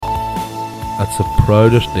it's the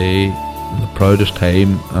proudest day, and the proudest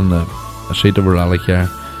time, and the seat of a rally car,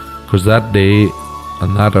 because that day,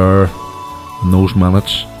 and that hour, and those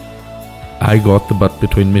minutes, I got the bit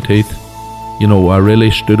between my teeth. You know, I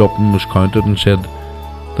really stood up and was counted and said,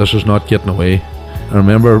 this is not getting away. I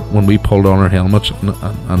remember when we pulled on our helmets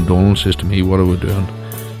and Donald says to me, what are we doing?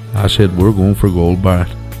 I said, we're going for gold,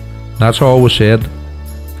 Barrett. That's all was said.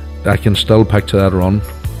 I can still picture that run.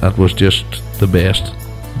 That was just the best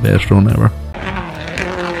run ever.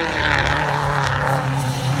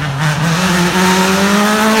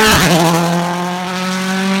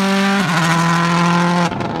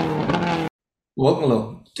 Welcome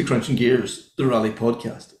along to Crunching Gears, the Rally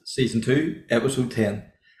Podcast, Season 2, Episode 10.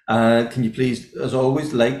 Can you please, as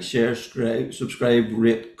always, like, share, subscribe,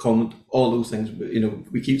 rate, comment, all those things. You know,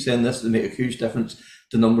 we keep saying this to make a huge difference.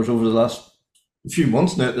 The numbers over the last few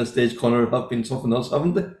months now at this stage, Connor, have been something else,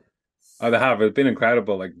 haven't they? Oh, they have. It's been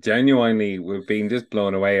incredible. Like, genuinely, we've been just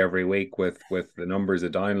blown away every week with the numbers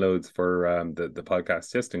of downloads for the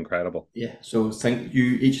podcast. Just incredible. Yeah, so thank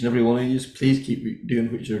you, each and every one of you. Please keep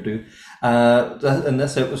doing what you're doing. In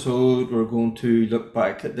this episode, we're going to look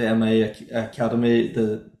back at the MI Academy,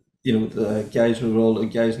 the guys and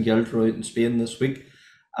girls who are out in Spain this week,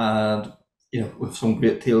 and with some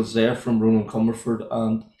great tales there from Ronan Comerford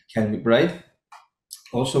and Ken McBride.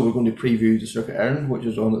 Also, we're going to preview the Circuit Ireland, which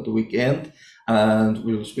is on at the weekend, and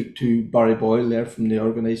we'll speak to Barry Boyle there from the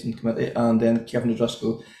organising committee, and then Kevin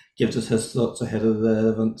O'Driscoll gives us his thoughts ahead of the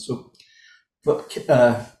event. So, but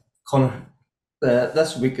Connor,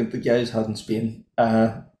 this weekend the guys had in Spain,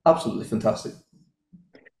 absolutely fantastic.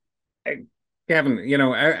 Kevin,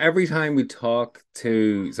 every time we talk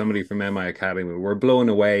to somebody from MI Academy, we're blown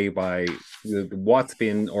away by what's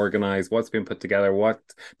been organised, what's been put together, what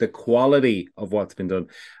the quality of what's been done.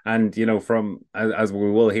 And, from, as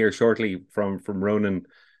we will hear shortly from Ronan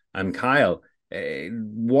and Kyle,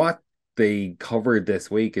 what they covered this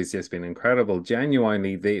week has just been incredible.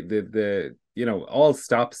 Genuinely, the all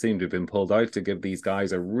stops seem to have been pulled out to give these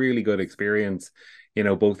guys a really good experience,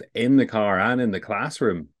 both in the car and in the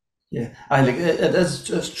classroom. Yeah, I like it. It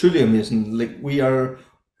is truly amazing. Like we are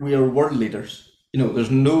world leaders. There's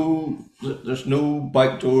no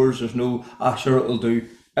back doors. There's no sure it'll do.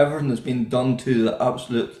 Everything has been done to the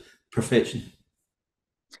absolute perfection.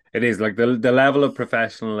 It is like the level of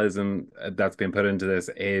professionalism that's been put into this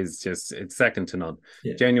is it's second to none.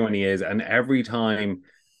 Yeah. Genuinely is. And every time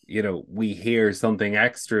we hear something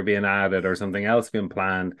extra being added or something else being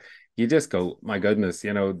planned, you just go, my goodness,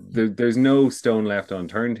 there's no stone left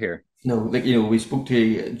unturned here. No, we spoke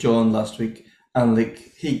to John last week, and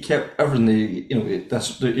he kept everything.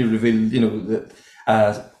 He revealed,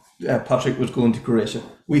 that Patrick was going to Croatia.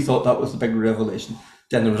 We thought that was the big revelation.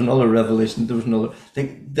 Then there was another revelation. There was another.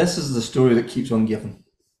 This is the story that keeps on giving.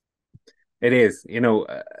 It is,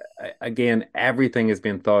 again, everything has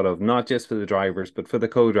been thought of, not just for the drivers, but for the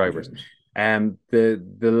co-drivers. The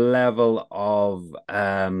level of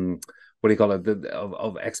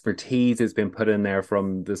of expertise has been put in there,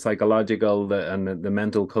 from the psychological and the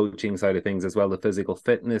mental coaching side of things, as well, the physical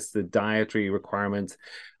fitness, the dietary requirements.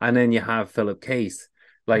 And then you have Philip Case,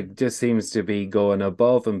 just seems to be going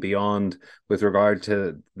above and beyond with regard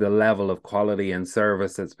to the level of quality and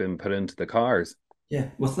service that's been put into the cars. Yeah,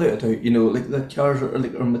 without a doubt, the cars are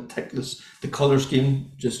meticulous. The color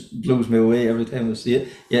scheme just blows me away every time I see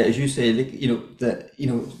it. Yeah, as you say,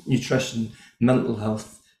 nutrition, mental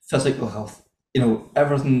health, physical health,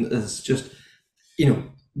 everything is just,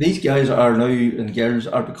 these guys are now, and girls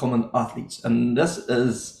are becoming athletes, and this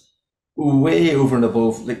is way over and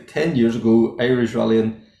above. 10 years ago, Irish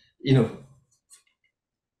rallying, it's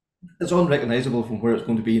unrecognizable from where it's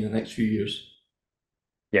going to be in the next few years.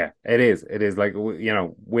 Yeah, it is. It is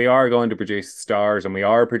we are going to produce stars, and we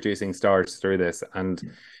are producing stars through this. And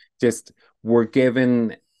just, we're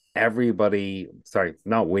giving everybody, sorry,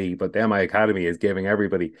 not we, but the MI Academy is giving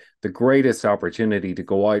everybody the greatest opportunity to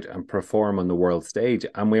go out and perform on the world stage.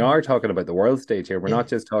 And we are talking about the world stage here. We're not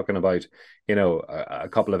just talking about, a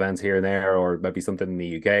couple events here and there, or maybe something in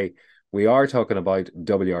the UK. We are talking about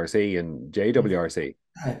WRC and JWRC.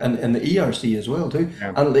 And the ERC as well, too.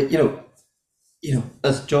 Yeah. And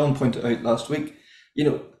as John pointed out last week, we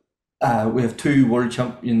have two world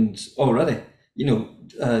champions already.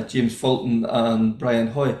 James Fulton and Brian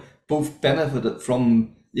Hoy both benefited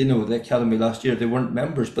from, the academy last year. They weren't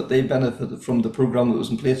members, but they benefited from the program that was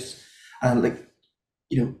in place. And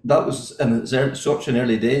that was in such an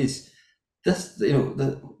early days. This,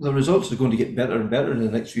 the results are going to get better and better in the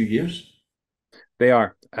next few years. They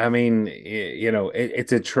are. I mean,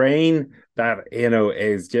 it's a train that,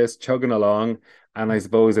 is just chugging along. And I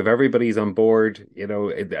suppose if everybody's on board,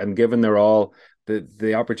 and given they're all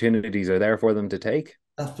the opportunities are there for them to take.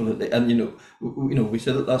 Absolutely, and we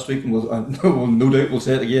said it last week, and well, no doubt we'll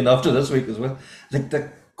say it again after this week as well. Like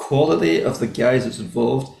the quality of the guys that's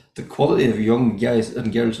involved, the quality of young guys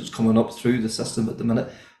and girls that's coming up through the system at the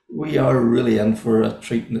minute, we are really in for a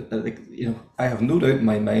treat. I have no doubt in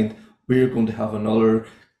my mind we're going to have another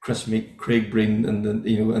Chris Meek, Craig Breen in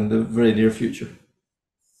the very near future.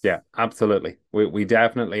 Yeah, absolutely. We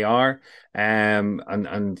definitely are. And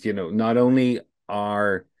not only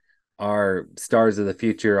are stars of the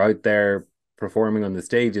future out there performing on the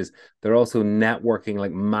stages, they're also networking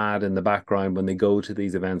like mad in the background when they go to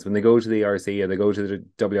these events, when they go to the RC or they go to the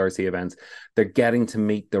WRC events, they're getting to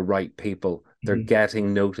meet the right people. They're Mhm.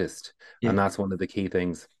 getting noticed. Yeah. And that's one of the key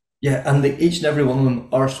things. Yeah, and each and every one of them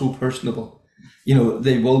are so personable.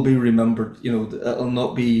 They will be remembered. It'll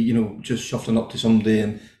not be, just shuffling up to somebody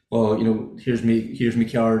and, well, here's me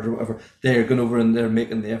card or whatever. They're going over and they're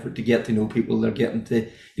making the effort to get to know people. They're getting to,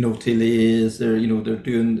 to liaise. They're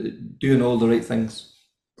doing all the right things.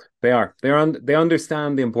 They are. They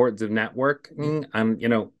understand the importance of networking, and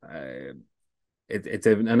it's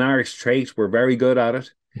an Irish trait. We're very good at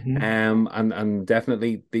it. Hmm. And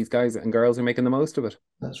definitely these guys and girls are making the most of it.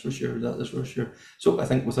 That's for sure. That is for sure. So I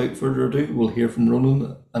think without further ado, we'll hear from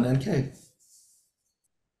Ronan and NK.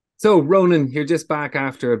 So, Ronan, you're just back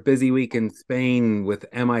after a busy week in Spain with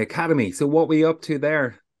MI Academy. So, what were you up to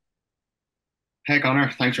there? Hey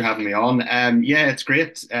Connor, thanks for having me on. Yeah, it's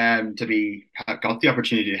great to be got the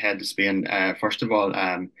opportunity to head to Spain. First of all,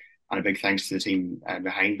 and a big thanks to the team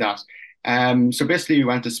behind that. So basically, we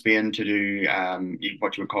went to Spain to do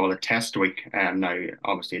what you would call a test week. Now,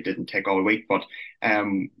 obviously, it didn't take all week, but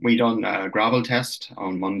we done a gravel test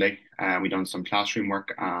on Monday. We done some classroom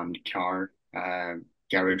work and car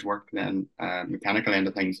garage work, then mechanical end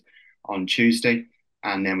of things on Tuesday,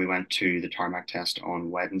 and then we went to the tarmac test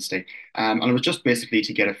on Wednesday. And it was just basically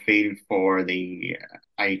to get a feel for the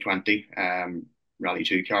I-20 Rally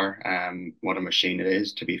 2 car, what a machine it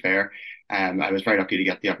is, to be fair. I was very lucky to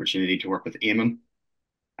get the opportunity to work with Eamon.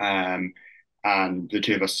 Um, and the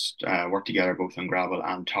two of us worked together both on gravel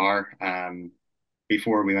and tar.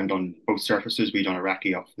 Before we went on both surfaces, we done a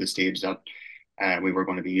recce of the stage that we were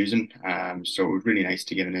going to be using. So it was really nice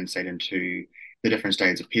to get an insight into the different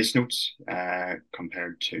styles of pace notes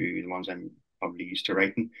compared to the ones I'm probably used to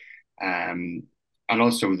writing. And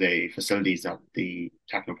also the facilities that the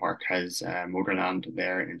Technopark has, Motorland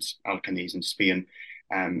there in Alcanis in Spain.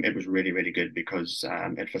 It was really, really good because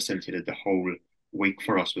it facilitated the whole week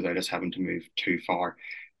for us without us having to move too far.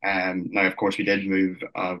 Now, of course, we did move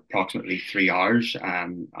approximately 3 hours,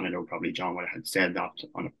 and I know probably John would have said that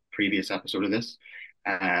on a previous episode of this,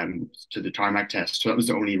 to the tarmac test. So that was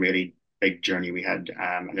the only really big journey we had,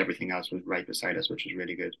 and everything else was right beside us, which was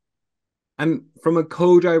really good. And from a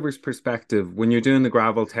co-driver's perspective, when you're doing the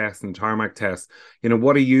gravel test and tarmac test,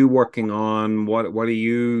 what are you working on? What are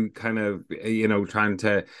you kind of trying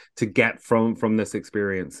to get from this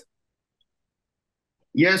experience?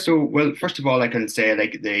 Yeah, so well, first of all, I can say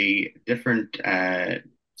like the different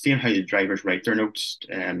seeing how the drivers write their notes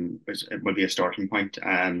it would be a starting point.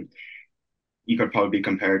 You could probably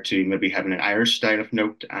compare it to maybe having an Irish style of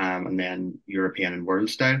note and then European and world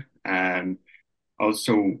style.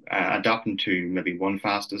 Also adapting to maybe one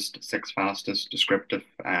fastest, six fastest, descriptive.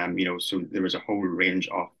 So there was a whole range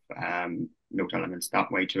of note elements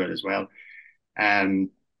that way to it as well.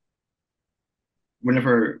 Um,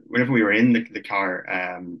 whenever we were in the car,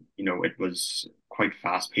 it was quite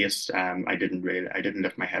fast paced. I didn't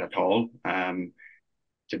lift my head at all,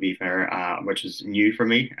 to be fair, which was new for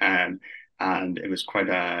me. And it was quite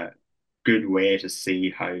a good way to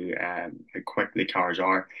see how quick the cars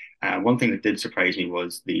are. One thing that did surprise me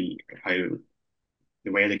was how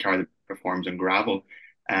the way the car performs on gravel,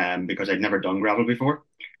 because I'd never done gravel before.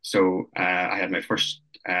 So I had my first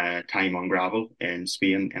time on gravel in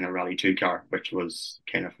Spain in a Rally 2 car, which was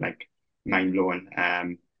kind of like mind blowing.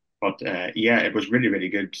 But yeah, it was really, really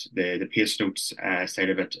good. The pace notes side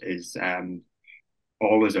of it is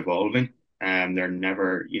always evolving. They're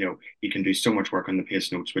never, you can do so much work on the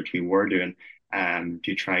pace notes, which we were doing,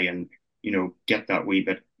 to try and, get that wee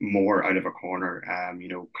bit more out of a corner,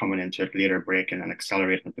 coming into it later, braking and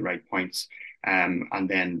accelerating at the right points. And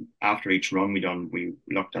then after each run we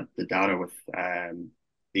looked at the data with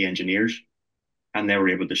the engineers, and they were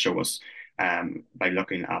able to show us by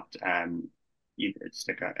looking at it's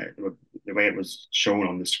like the way it was shown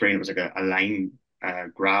on the screen, it was like a line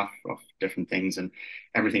graph of different things, and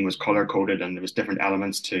everything was color coded, and there was different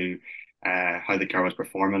elements to how the car was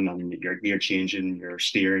performing and your gear changing, your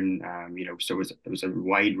steering, so it was a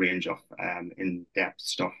wide range of in-depth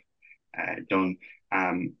stuff done.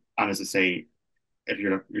 And as I say, if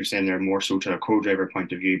you're saying they're more so to a co-driver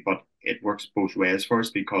point of view, but it works both ways for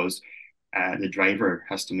us because the driver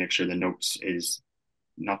has to make sure the notes is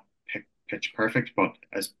not pitch perfect, but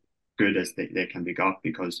as good as they can be got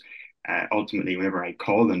because ultimately whenever I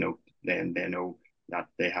call the note, then they know that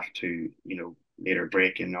they have to, later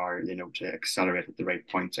brake in or, to accelerate at the right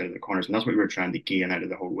points out of the corners. And that's what we were trying to gain out of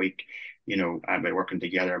the whole week, by working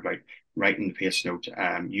together about writing the pace note,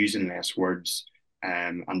 using less words,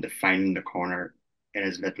 and defining the corner in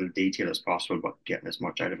as little detail as possible, but getting as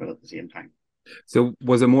much out of it at the same time. So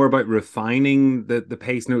was it more about refining the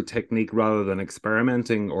pace note technique rather than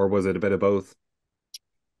experimenting, or was it a bit of both?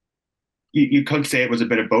 You could say it was a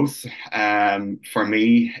bit of both. For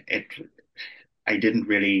me, I didn't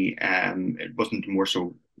really. It wasn't more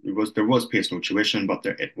so. There was pace note tuition, but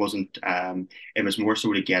it wasn't. It was more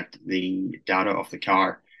so to get the data of the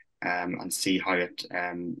car, and see how it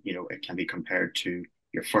can be compared to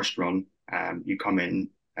your first run. You come in,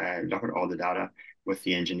 look at all the data with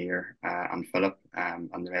the engineer and Philip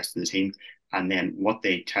and the rest of the team, and then what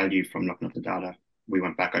they tell you from looking at the data. We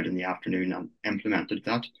went back out in the afternoon and implemented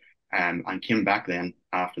that, and came back then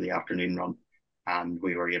after the afternoon run, and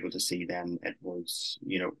we were able to see then it was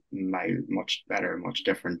much better, much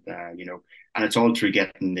different, and it's all through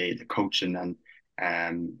getting the coaching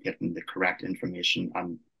and getting the correct information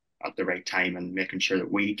and at the right time and making sure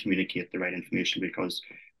that we communicate the right information because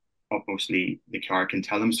obviously the car can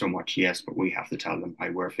tell them so much, yes, but we have to tell them how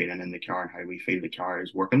we're feeling in the car and how we feel the car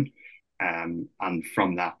is working. And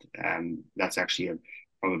from that, that's actually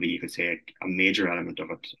probably you could say a major element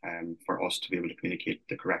of it for us to be able to communicate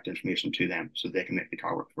the correct information to them so they can make the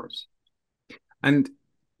car work for us. And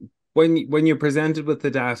when you're presented with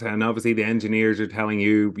the data and obviously the engineers are telling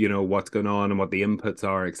you, what's going on and what the inputs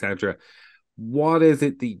are, etc., what is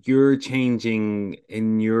it that you're changing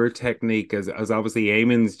in your technique as obviously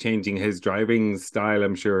Eamon's changing his driving style,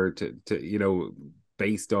 I'm sure, to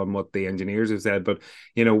based on what the engineers have said. But,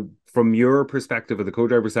 from your perspective of the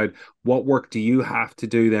co-driver side, what work do you have to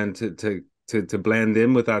do then to blend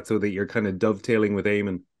in with that so that you're kind of dovetailing with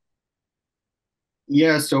Eamon?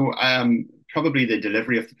 Yeah, so probably the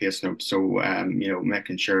delivery of the pace note. So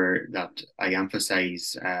making sure that I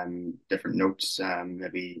emphasize different notes.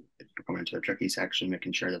 Maybe if you're coming into a tricky section,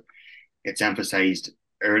 making sure that it's emphasized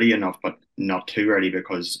early enough, but not too early,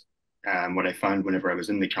 because what I found whenever I was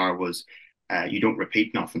in the car was you don't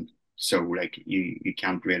repeat nothing. So like you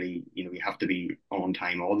can't really, you have to be on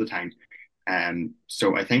time all the time.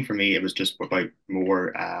 So I think for me it was just about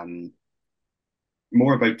more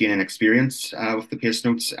about gaining experience with the pace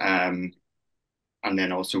notes, and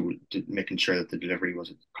then also making sure that the delivery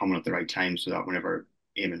was coming at the right time, so that whenever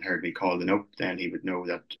Eamon heard me call the note, then he would know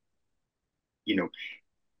that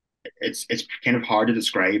it's kind of hard to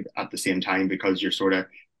describe at the same time because you're sort of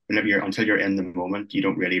until you're in the moment, you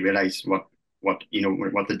don't really realize what what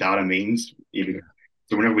the data means.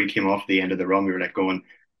 So whenever we came off the end of the run, we were like going,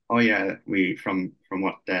 oh yeah, we from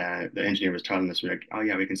what the engineer was telling us, we're like, oh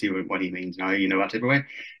yeah, we can see what he means now, that type of way.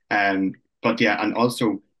 But yeah, and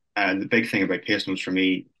also the big thing about pace notes for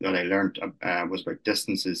me that I learned was about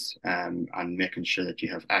distances, and making sure that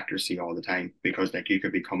you have accuracy all the time, because like you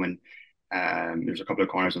could be coming. There's a couple of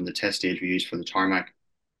corners on the test stage we used for the tarmac,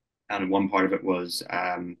 and one part of it was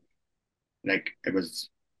like it was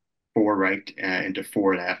 4 right into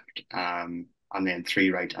 4 left, and then 3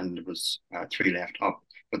 right, and there was 3 left up.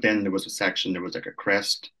 But then there was a section, there was like a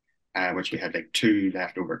crest, which we had like 2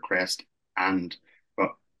 left over crest,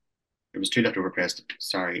 but it was 2 left over crest,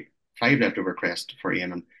 sorry, 5 left over crest for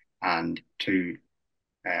Eamon, and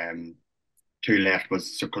um, 2 left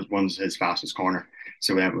was because one's his fastest corner.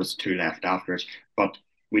 So then it was 2 left after it. But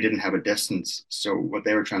we didn't have a distance. So what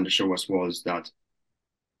they were trying to show us was that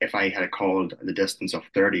if I had called the distance of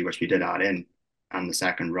 30, which we did add in, and the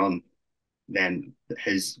second run, then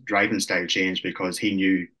his driving style changed because he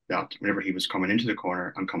knew that whenever he was coming into the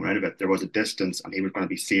corner and coming out of it, there was a distance and he was going to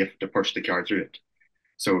be safe to push the car through it.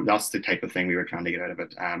 So that's the type of thing we were trying to get out of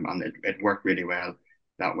it. And it worked really well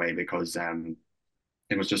that way because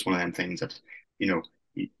it was just one of them things that,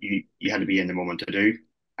 you had to be in the moment to do.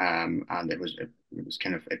 And it was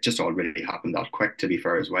kind of, it just all really happened that quick, to be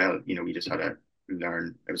fair as well. We just had to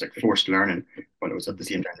learn. It was like forced learning, but it was at the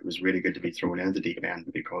same time, it was really good to be thrown into the deep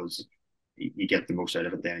end because you get the most out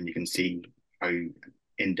of it then, and you can see how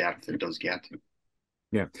in depth it does get.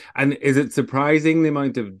 Yeah. And is it surprising the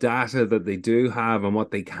amount of data that they do have and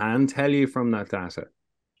what they can tell you from that data?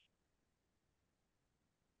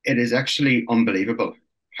 It is actually unbelievable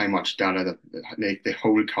how much data that like the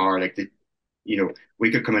whole car, like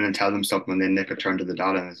we could come in and tell them something, and then they could turn to the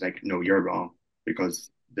data and it's like, no, you're wrong, because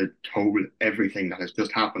the whole everything that has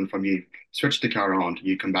just happened from you switch the car on to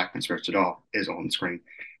you come back and switch it off is on screen.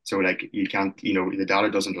 So like you can't, the data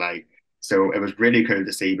doesn't lie. So it was really cool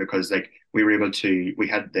to see, because like we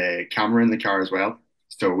had the camera in the car as well.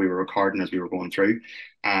 So we were recording as we were going through.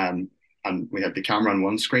 And we had the camera on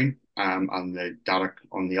one screen, and the data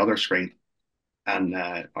on the other screen. And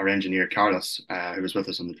our engineer Carlos, who was with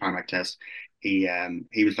us on the tarmac test, he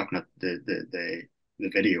was looking at the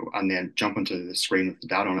video and then jumping to the screen with the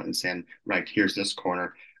data on it and saying, right, here's this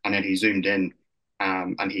corner. And then he zoomed in,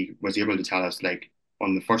 and he was able to tell us, like,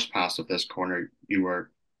 on the first pass of this corner, you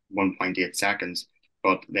were 1.8 seconds,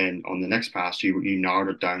 but then on the next pass, you narrowed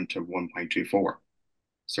it down to 1.24.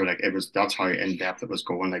 So like that's how in depth it was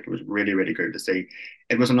going. Like it was really, really good to see.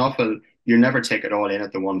 It was an awful, you never take it all in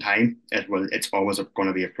at the one time. It's always going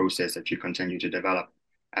to be a process that you continue to develop.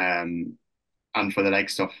 Um, and for the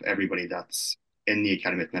likes of everybody that's in the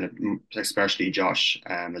academy at the minute, especially Josh,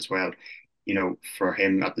 as well, for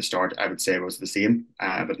him at the start, I would say it was the same.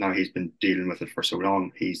 But now he's been dealing with it for so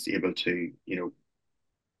long, he's able to,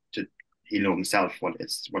 to he know himself what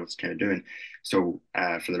it's kind of doing. So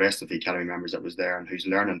for the rest of the academy members that was there and who's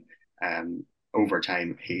learning, over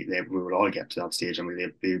time, we will all get to that stage, and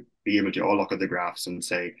we'll be able to all look at the graphs and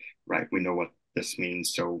say, right, we know what this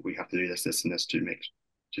means, so we have to do this, this, and this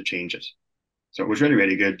to change it. So it was really,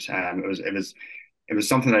 really good. It was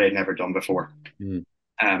something that I'd never done before. Mm.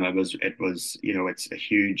 It's a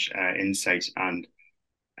huge insight, and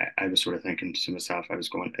I was sort of thinking to myself, I was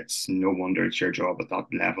going, it's no wonder it's your job at that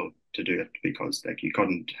level to do it, because like you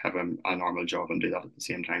couldn't have a normal job and do that at the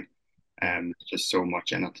same time. Just so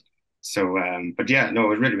much in it. So, but yeah, no, it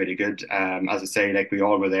was really, really good. As I say, like we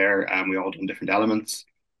all were there, and we all done different elements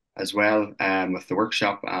as well. With the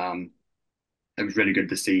workshop, it was really good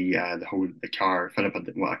to see the car. Philip had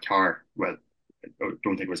a car. Well, I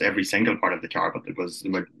don't think it was every single part of the car, but it was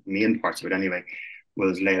the main parts of it anyway.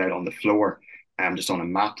 Was laid out on the floor, just on a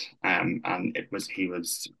mat, and he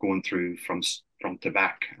was going through from front to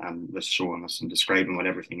back and was showing us and describing what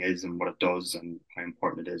everything is and what it does and how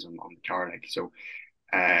important it is on the car. Like so,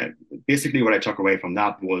 basically, what I took away from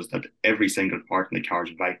that was that every single part in the car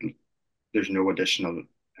is vital. There's no additional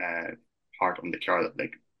part on the car that,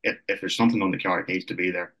 like, if there's something on the car, it needs to be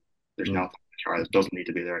there. There's nothing on the car that doesn't need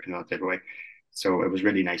to be there. I cannot take away. So it was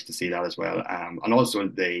really nice to see that as well. And also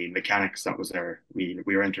the mechanics that was there, we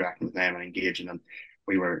were interacting with them and engaging, and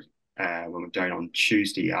we were we went down on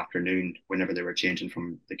Tuesday afternoon whenever they were changing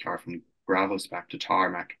from the car from gravels back to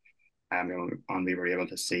tarmac, and we were able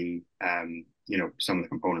to see some of the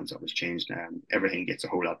components that was changed. Everything gets a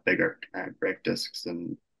whole lot bigger, brake discs,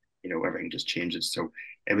 and everything just changes. So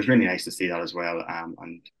it was really nice to see that as well.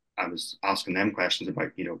 And I was asking them questions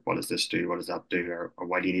about, what does this do? What does that do? Or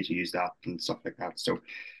why do you need to use that and stuff like that? So,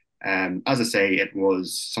 as I say, it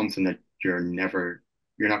was something that you're not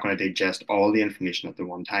going to digest all the information at the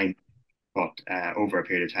one time, but over a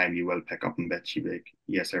period of time, you will pick up on bits. You'll be like,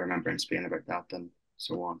 yes, I remember in Spain about that, and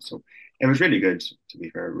so on. So it was really good, to be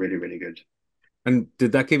fair, really, really good. And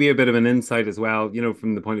did that give you a bit of an insight as well,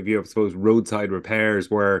 from the point of view of, I suppose, roadside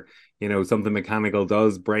repairs where, something mechanical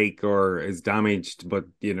does break or is damaged, but,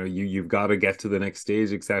 you've got to get to the next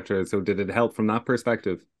stage, etc. So did it help from that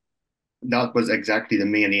perspective? That was exactly the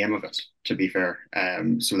main aim of it, to be fair.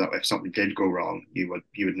 So that if something did go wrong, you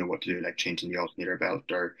would know what to do, like changing the alternator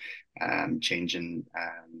belt or changing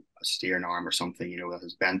a steering arm or something, that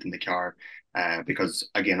is bent in the car. Because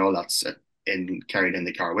again, all that's carried in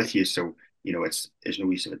the car with you. So there's no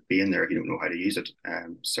use of it being there if you don't know how to use it.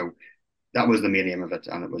 So that was the main aim of it,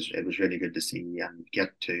 and it was really good to see and get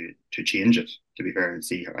to change it, to be fair, and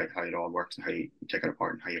see how it all works and how you take it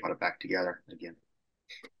apart and how you put it back together again.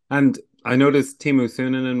 And I noticed Timo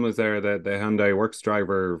Sunanen was there, the Hyundai Works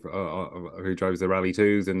driver who drives the Rally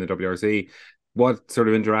 2s in the WRC. What sort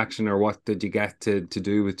of interaction or what did you get to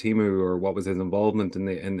do with Timo, or what was his involvement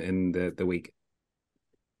in the week?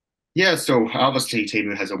 Yeah, so obviously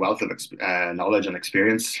Timo has a wealth of knowledge and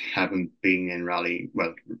experience, having been in Rally,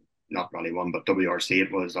 well, not Rally 1, but WRC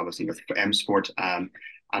it was, obviously with M Sport, and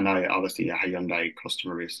now obviously a Hyundai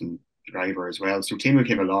customer racing driver as well. So Timo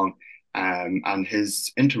came along, and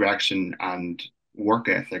his interaction and work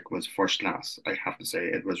ethic was first class, I have to say.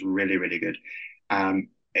 It was really, really good.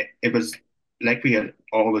 It was like we had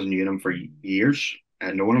always known him for years,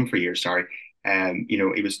 sorry.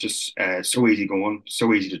 He was just so easy going,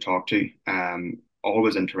 so easy to talk to,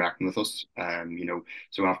 always interacting with us.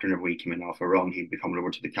 So after we came in off a run, he'd be coming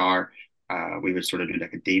over to the car. We would sort of do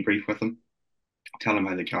like a debrief with him. tell him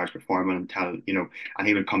how the car's performing, and and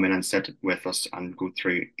he would come in and sit with us and go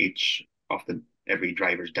through each of the every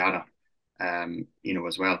driver's data,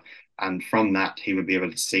 as well. And from that, he would be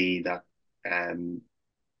able to see that um,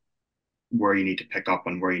 where you need to pick up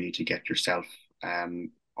and where you need to get yourself on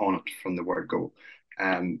it from the word go.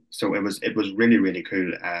 So it was really really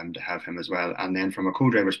cool to have him as well. And then from a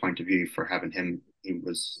co-driver's point of view, for having him,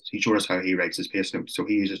 he showed us how he writes his pace notes. So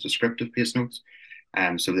he uses descriptive pace notes.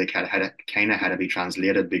 So they kind of had to be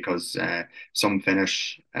translated because some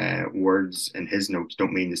Finnish words in his notes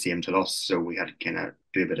don't mean the same to us. So we had to kind of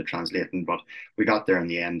do a bit of translating, but we got there in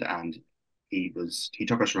the end, and he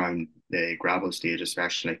took us around the gravel stage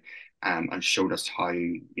especially, and showed us how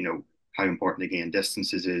important again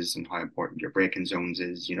distances is and how important your braking zones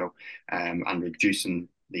is, and reducing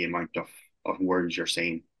the amount of words you're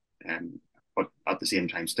saying, but at the same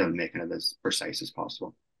time still making it as precise as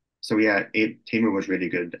possible. So yeah, Timo was really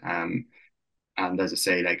good. And as I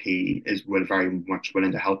say, like he is very much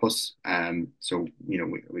willing to help us. So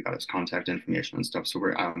we got his contact information and stuff. So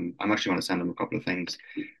I'm actually going to send him a couple of things,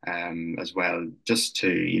 as well, just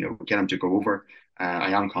to get him to go over.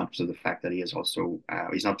 I am conscious of the fact that he is also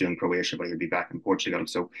he's not doing Croatia, but he'll be back in Portugal,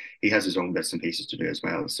 so he has his own bits and pieces to do as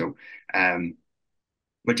well. So,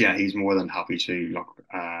 but yeah, he's more than happy to look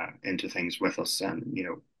into things with us, and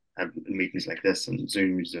have meetings like this and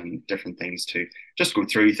Zooms and different things to just go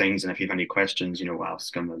through things. And if you have any questions,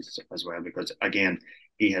 ask him as well, because again,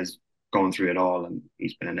 he has gone through it all, and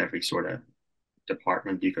he's been in every sort of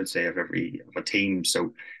department, you could say, of a team.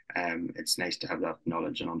 So it's nice to have that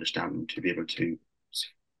knowledge and understanding to be able to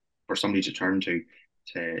for somebody to turn to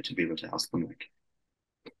be able to ask them, like.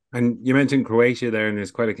 And you mentioned Croatia there, and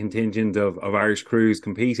there's quite a contingent of Irish crews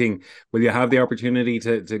competing. Will you have the opportunity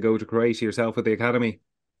to go to Croatia yourself with the academy?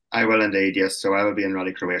 I will indeed, yes. So I will be in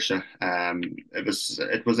Rally Croatia.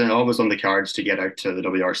 It was always on the cards to get out to the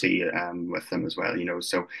WRC with them as well.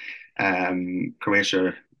 So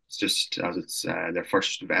Croatia is just as it's their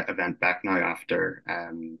first event back now after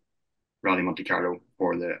Rally Monte Carlo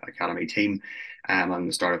for the academy team, and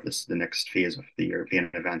the start of the next phase of the European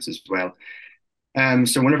events as well.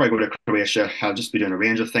 So whenever I go to Croatia, I'll just be doing a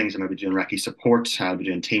range of things. I might be doing recce support, I'll be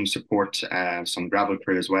doing team support, some gravel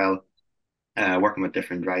crew as well, working with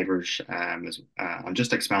different drivers. I'm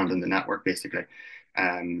just expanding the network basically,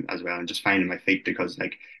 as well, and just finding my feet, because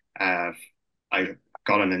like I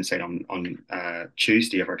got an insight on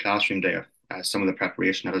Tuesday of our classroom day of some of the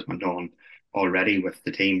preparation that has been done already with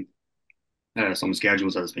the team, some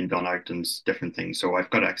schedules that has been done out and different things. So I've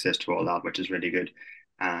got access to all that, which is really good,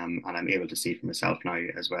 and I'm able to see for myself now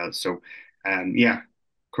as well. So yeah,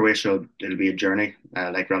 Croatia, it'll be a journey,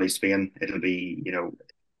 like Rally Spain. It'll be,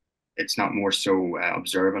 it's not more so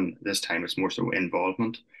observing this time, it's more so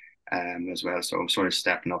involvement, as well. So I'm sort of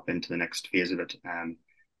stepping up into the next phase of it.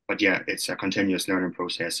 But yeah, it's a continuous learning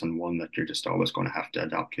process, and one that you're just always going to have to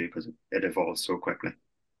adapt to because it evolves so quickly.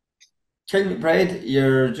 Ken McBride,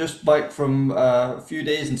 you're just back from a few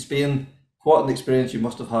days in Spain. What an experience you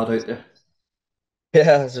must have had out there.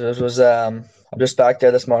 Yeah, it was I'm just back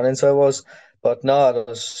there this morning, so I was, but no, it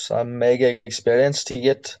was a mega experience to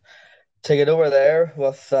get over there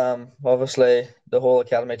with obviously the whole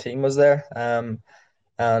academy team was there,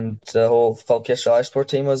 and the whole Falkirk Rally Sport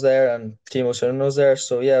team was there, and Timo Sunen was there.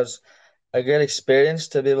 So yeah, it was a great experience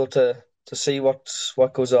to be able to see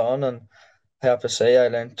what goes on, and I have to say I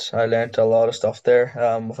learned a lot of stuff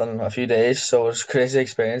there within a few days. So it was a crazy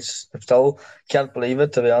experience. I still can't believe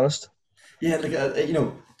it, to be honest. Yeah, like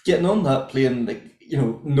getting on that plane, like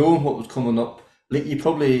knowing what was coming up, like you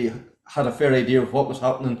probably had a fair idea of what was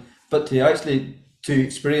happening, but to actually to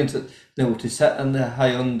experience it, to sit in the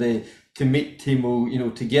high on the to meet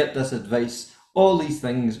Timo, to get this advice, all these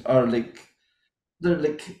things are like they're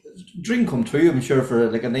like dream come true. I'm sure for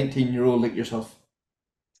like a 19-year-old like yourself.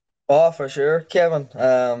 Oh, for sure, Kevin.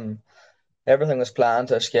 Everything was planned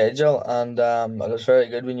to a schedule, and it was very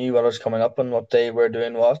good. We knew what was coming up and what day we're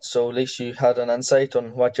doing what, so at least you had an insight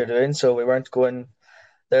on what you're doing. So we weren't going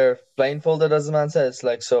there blindfolded, as the man says.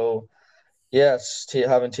 Like so, yes,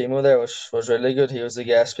 having Timo there was really good. He was the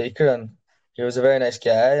guest speaker, and he was a very nice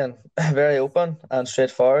guy and very open and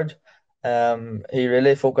straightforward. He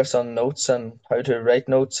really focused on notes and how to write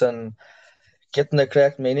notes and getting the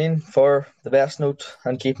correct meaning for the best note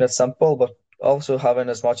and keeping it simple, but also having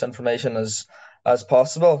as much information as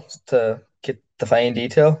possible to get the fine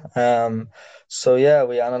detail. So yeah,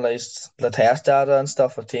 we analysed the test data and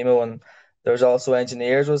stuff with Timo, and there's also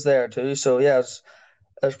engineers was there too. So yeah,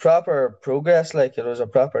 it's proper progress. Like it was a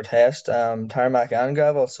proper test, tarmac and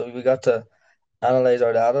gravel. So we got to analyze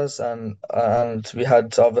our data, and we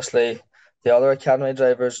had obviously the other academy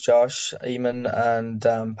drivers, Josh, Eamon, and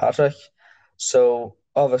Patrick. So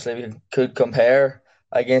obviously we could compare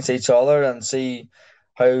against each other and see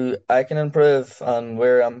how I can improve and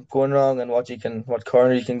where I'm going wrong and what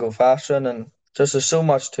corner you can go faster in, and just there's so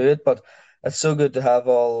much to it. But it's so good to have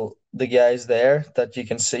all the guys there that you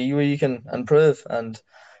can see where you can improve. And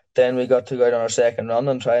then we got to go out on our second run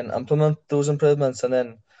and try and implement those improvements, and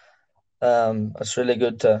then it's really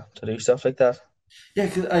good to do stuff like that. Yeah,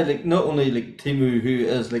 because I like not only like Timu, who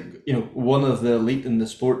is like one of the elite in the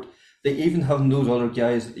sport. They even have those other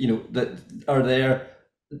guys that are there,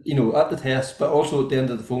 at the test, but also at the end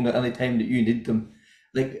of the phone at any time that you need them.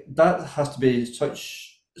 Like that has to be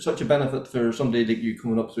such a benefit for somebody like you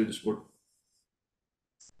coming up through the sport.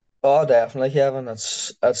 Oh, definitely, Kevin.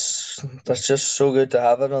 That's just so good to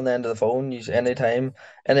have it on the end of the phone. You anytime,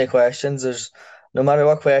 any questions. There's no matter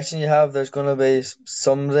what question you have, there's gonna be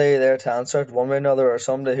somebody there to answer it one way or another, or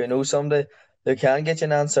somebody who knows somebody who can get you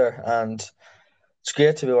an answer. And it's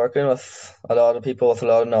great to be working with a lot of people with a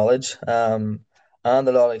lot of knowledge, and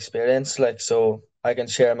a lot of experience. Like so, I can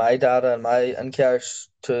share my data and my incares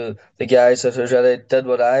to the guys that already did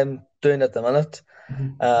what I'm doing at the minute,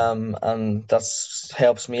 Mhm. and that's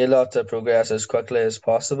helps me a lot to progress as quickly as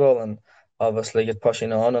possible, and obviously get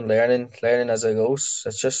pushing on and learning as I go.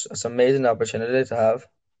 It's an amazing opportunity to have.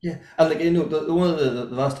 Yeah, and like the one of the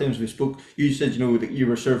last times we spoke, you said that you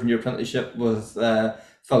were serving your apprenticeship with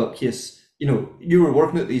Philip Case. You were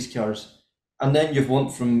working at these cars, and then you've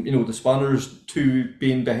went from the spanners to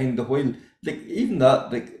being behind the wheel. Like even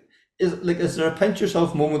that, is there a pinch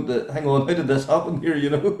yourself moment that hang on, how did this happen here?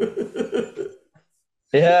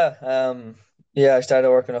 Yeah, yeah, I started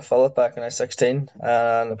working with Philip back when I was 16,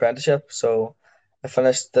 an apprenticeship. So I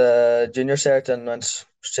finished the junior cert and went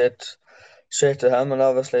straight to him, and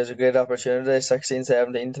obviously it was a great opportunity, 16,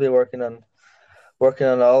 17, to be working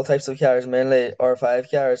on all types of cars, mainly R5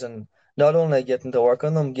 cars, and not only getting to work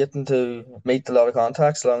on them, getting to meet a lot of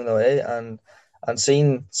contacts along the way, and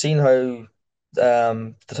seeing how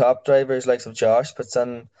the top drivers like of Josh puts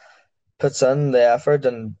in the effort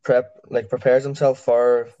and prepares himself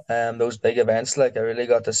for those big events. Like I really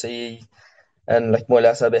got to see and like more or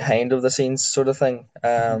less a behind of the scenes sort of thing.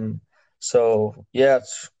 So yeah, it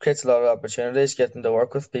creates a lot of opportunities getting to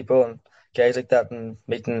work with people and guys like that and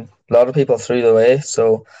meeting a lot of people through the way.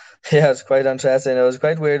 So yeah, it's quite interesting. It was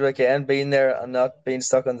quite weird weekend being there and not being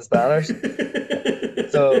stuck on the spanners.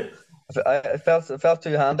 So it felt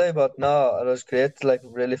too handy, but no, it was great to like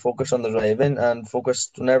really focus on the driving and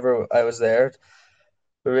focus whenever I was there.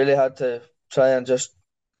 We really had to try and just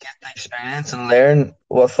get the experience and learn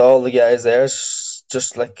with all the guys there.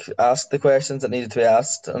 Just like ask the questions that needed to be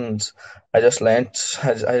asked, and I just learned.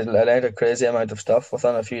 I learned a crazy amount of stuff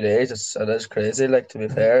within a few days. It is crazy, like to be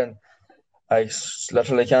fair, and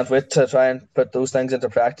literally can't wait to try and put those things into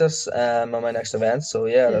practice on my next event. So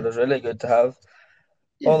yeah, Yeah, that was really good to have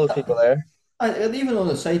all yeah. those people there. And even on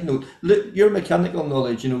a side note, look, your mechanical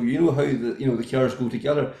knowledge, you know how the cars go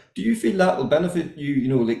together. Do you feel that will benefit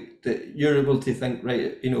you? Like that you're able to think,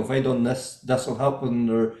 right? If I done this, this will happen,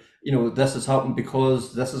 or this has happened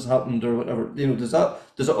because this has happened, or whatever.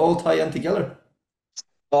 Does it all tie in together?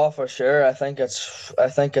 Oh, for sure. I think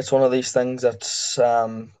it's one of these things that's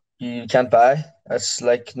you can't buy. It's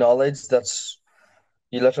like knowledge that's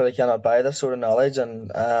you literally cannot buy this sort of knowledge,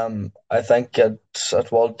 and I think it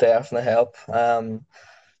will definitely help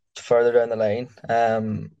further down the line.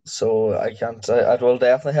 So I can't. It will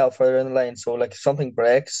definitely help further down the line. So like if something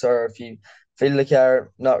breaks or if you feel the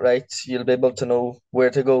car not right, you'll be able to know where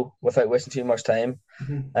to go without wasting too much time.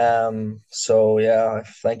 Mhm. So yeah, I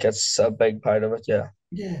think it's a big part of it. Yeah.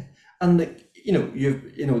 Yeah, and like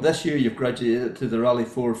this year you've graduated to the Rally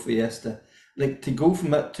Four Fiesta. Like to go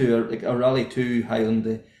from it to a Rally Two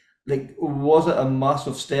Hyundai, like was it a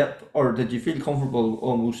massive step, or did you feel comfortable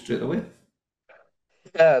almost straight away?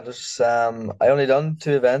 Yeah, I only done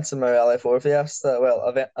two events in my Rally 4 Fiesta.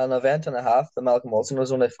 Well, an event and a half. The Malcolm Wilson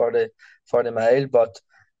was only 40 mile, but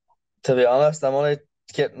to be honest, I'm only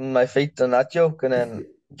getting my feet in that yoke, and then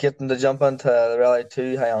getting to jump into the Rally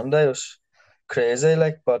 2 Hyundai was crazy.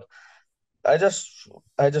 Like, but I just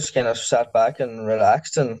I just kind of sat back and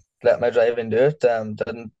relaxed and let my driving do it.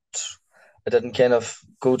 I didn't kind of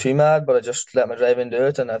go too mad, but I just let my driving do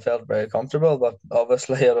it, and I felt very comfortable. But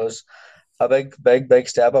obviously, it was a big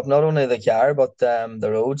step up. Not only the car, but the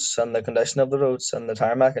roads and the condition of the roads and the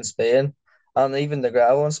tarmac in Spain, and even the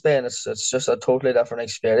gravel in Spain. It's just a totally different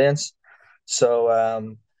experience.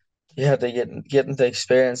 So you had to get into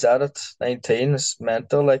experience at it. 19 is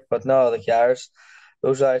mental, like, but no, the cars,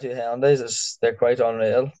 those I2 Hyundais, they're quite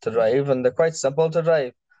unreal to drive, and they're quite simple to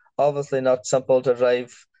drive. Obviously, not simple to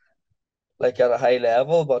drive like at a high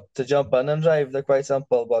level, but to jump in and drive, they're quite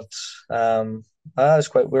simple. But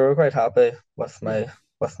we were quite happy Yeah.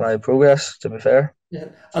 with my progress, to be fair. Yeah,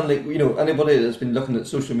 and like anybody that's been looking at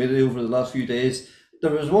social media over the last few days,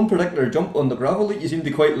 there was one particular jump on the gravel that you seem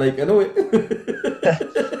to quite like. I know it.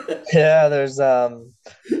 Yeah, there's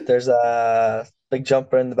a big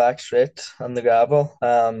jumper in the back straight on the gravel.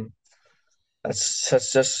 It's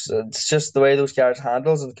just the way those cars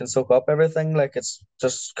handles and can soak up everything. Like it's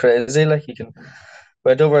just crazy. Like you can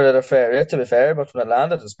went over it at a fair rate, to be fair, but when it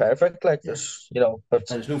landed, it's perfect. Like Yeah, but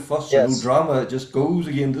and there's no fuss or no yes, drama. It just goes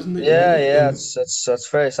again, doesn't it? yeah, it's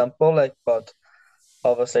very simple. Like, but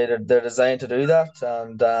obviously they're designed to do that,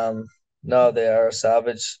 and no, they are a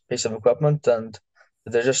savage piece of equipment, and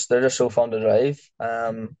they're just so fun to drive.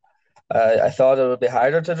 I thought it would be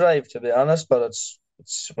harder to drive, to be honest, but it's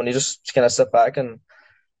when you just kind of sit back and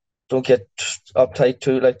don't get uptight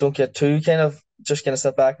too, like don't get too kind of just kind of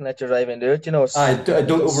sit back and let your driving do it. I Like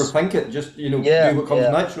don't it's overthink it. Just yeah, do what comes yeah,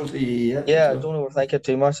 natural to you. Yeah, yeah. so Don't overthink it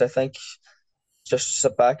too much. I think just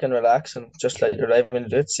sit back and relax and just let your driving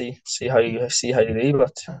do it. See how you do.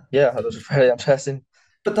 But yeah, it was very interesting.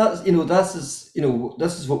 but that's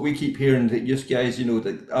this is what we keep hearing that you guys,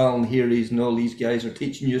 that Alan Heary's and all these guys are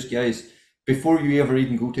teaching you guys before you ever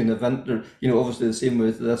even go to an event. Or obviously the same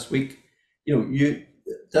with this week. You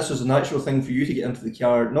this is a natural thing for you to get into the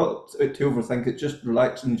car, not to overthink it, just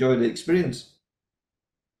relax and enjoy the experience.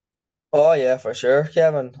 Oh yeah, for sure,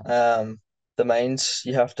 Kevin. The minds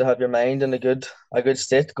you have to have your mind in a good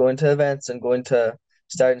state going to events and going to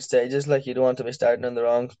starting stages. Like you don't want to be starting in the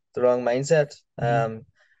wrong mindset. Mhm.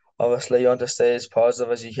 Obviously you want to stay as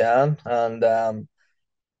positive as you can, and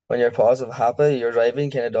when you're positive, happy, your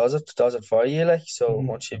driving kind of does it for you. Like so, Mhm.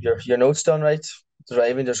 once you've your notes done right, the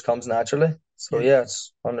driving just comes naturally. So Yeah. yeah,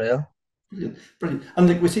 it's unreal. Brilliant, brilliant. And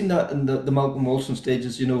like we've seen that in the Malcolm Wilson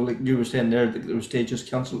stages, like you were saying there, that there were stages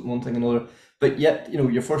cancelled one thing and another. But yet, you're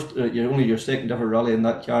only your second ever rally in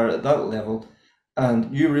that car at that level,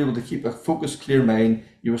 and you were able to keep a focused, clear mind.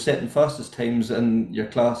 You were setting fastest times in your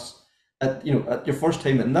class at your first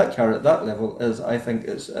time in that car at that level is, I think,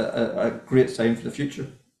 is a great sign for the future.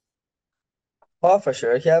 Oh, for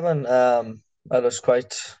sure, Kevin. That was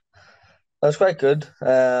quite that was quite good.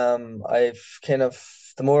 I've kind of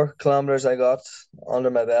the more kilometers I got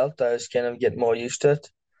under my belt, I was kind of getting more used to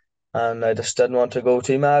it, and I just didn't want to go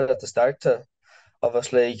too mad at the start. To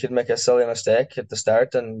obviously, you could make a silly mistake at the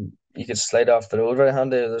start, and you could slide off the road very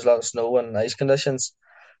handy. There's a lot of snow and ice conditions,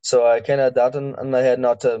 so I kind of had that in my head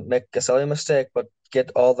not to make a silly mistake, but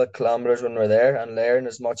get all the kilometers when we're there and learn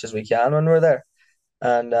as much as we can when we're there.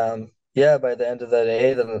 And yeah, by the end of the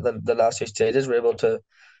day, the last few stages, we're able to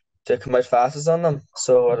come out fastest on them.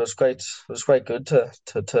 So it was quite good to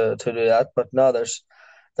do that. But no, there's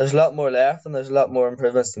a lot more left and there's a lot more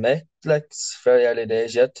improvements to make. Like it's very early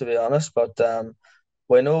days yet, to be honest. But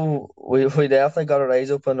we know we definitely got our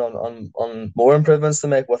eyes open on more improvements to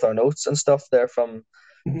make with our notes and stuff there from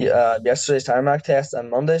yesterday's tarmac test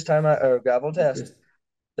and Monday's tarmac or gravel test.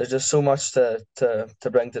 There's just so much to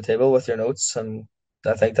bring to the table with your notes, and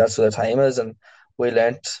I think that's what the time is. And we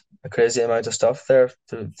learnt a crazy amount of stuff there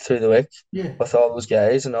through the week Yeah. with all those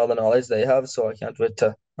guys and all the knowledge they have. So I can't wait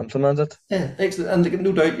to implement it. Yeah, excellent. And like,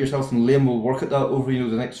 no doubt yourself and Liam will work at that over, the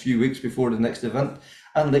next few weeks before the next event.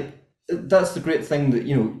 And like that's the great thing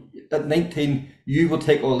that, at 19, you will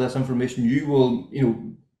take all this information, you will,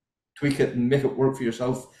 tweak it and make it work for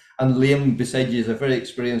yourself. And Liam beside you is a very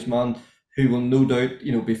experienced man who will no doubt,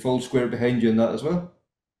 be full square behind you in that as well.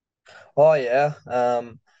 Oh yeah.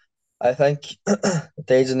 I think at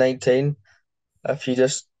the age of 19, if you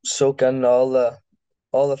just soak in all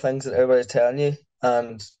the things that everybody's telling you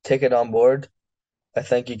and take it on board, I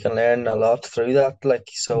think you can learn a lot through that. Like,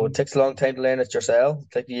 so it Mhm. takes a long time to learn it yourself.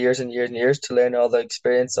 It takes years and years and years to learn all the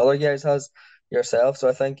experience other guys has yourself. So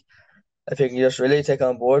I think if you can just really take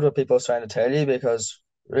on board what people's trying to tell you, because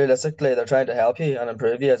realistically they're trying to help you and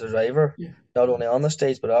improve you as a driver, Yeah. not only on the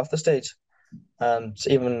stage but off the stage, and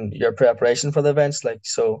even your preparation for the events. Like,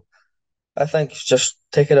 so I think just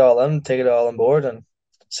take it all in, take it all on board, and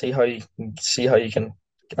see how you can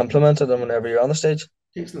implement it and whenever you're on the stage.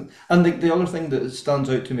 Excellent. And the other thing that stands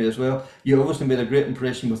out to me as well, you obviously made a great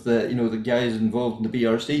impression with the guys involved in the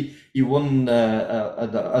BRC. You won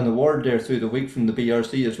an award there through the week from the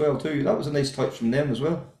BRC as well too. That was a nice touch from them as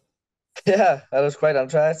well. Yeah, that was quite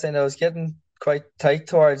interesting. I was getting quite tight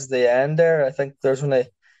towards the end there. I think there's only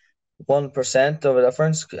 1% of a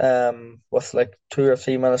difference, with like 2 or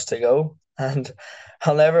 3 minutes to go. And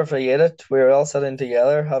I'll never forget it. We were all sitting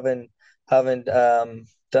together having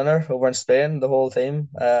dinner over in Spain, the whole team.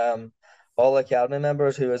 all the academy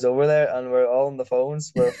members who was over there, and we're all on the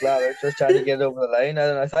phones. We're flat out just trying to get it over the line,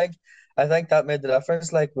 and I think that made the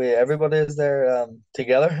difference. Like everybody is there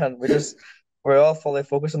together, and we're all fully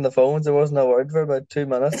focused on the phones. There wasn't a word for about 2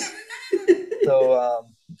 minutes, so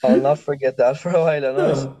I'll not forget that for a while,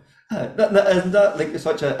 anyways. Oh, isn't that like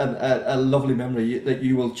such a lovely memory that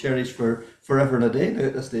you will cherish for forever and a day now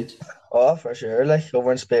at this stage? Oh, for sure. Like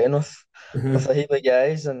over in Spain with a heap of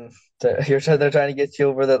guys, and they're trying to get you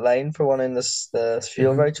over that line for winning the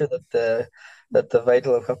fuel voucher that the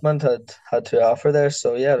Vital Equipment had to offer there.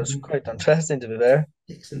 So yeah, it was quite interesting to be there.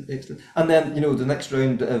 Excellent, excellent. And then, the next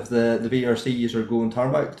round of the BRCs are going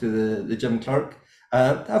tarmac to the Jim Clark.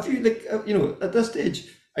 Have you, like, at this stage,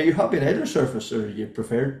 are you happy in either surface, or you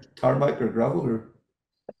prefer tarmac or gravel, or?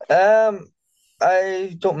 Um,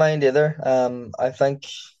 I don't mind either. I think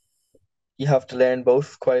you have to learn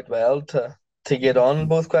both quite well to get on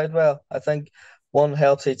both quite well. I think one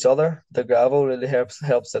helps each other. The gravel really helps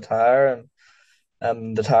the tire,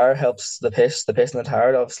 and the tire helps the pace in the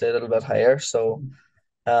tire obviously a little bit higher. So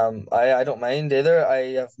I don't mind either.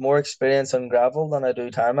 I have more experience on gravel than I do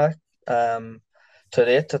tarmac. Um, to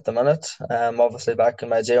date at the minute. Obviously back in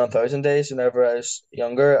my J1000 days, whenever I was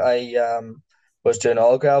younger, I was doing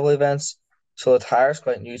all gravel events. So the tire's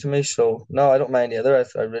quite new to me. So no, I don't mind either.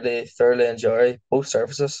 I really thoroughly enjoy both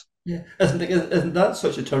surfaces. Yeah, isn't that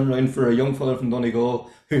such a turnaround for a young fella from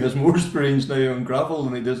Donegal who has more experience now on gravel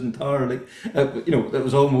than he does in tar? Like, it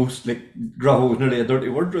was almost like gravel was nearly a dirty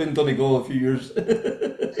word around Donegal a few years.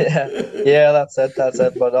 Yeah, yeah, that's it, that's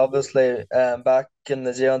it. But obviously, back in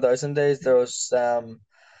the J1000 days, there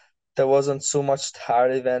wasn't so much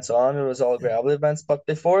hard events on. It was all gravel events. But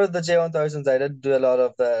before the J1000s, I did do a lot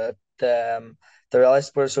of the Rally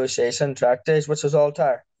Sport Association track days, which was all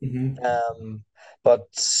tar. hmm Um, but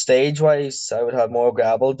stage wise, I would have more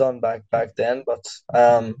gravel done back then. But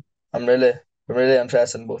I'm really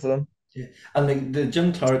interested in both of them. Yeah, and like the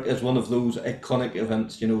Jim Clark is one of those iconic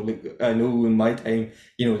events. Like I know in my time,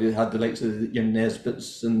 they had the likes of your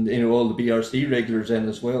Nesbits and all the BRC regulars in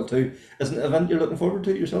as well too. Is it an event you're looking forward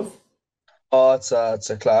to yourself? Oh, it's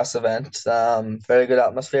a class event. Very good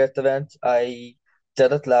atmosphere at the event. I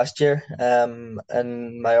did it last year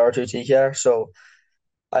in my R2T car, so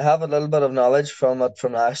I have a little bit of knowledge from it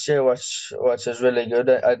from last year, which is really good.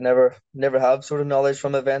 I'd never have sort of knowledge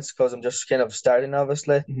from events because I'm just kind of starting,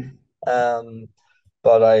 obviously. Mhm. Um,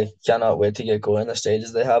 but I cannot wait to get going. The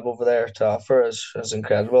stages they have over there to offer is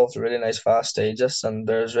incredible. It's really nice, fast stages, and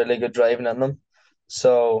there's really good driving in them.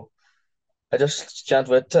 So I just can't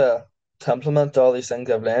wait to implement all these things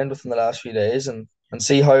I've learned within the last few days and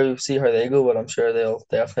see how they go. But I'm sure they'll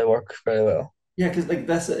definitely work very well. Yeah, because like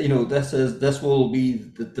this will be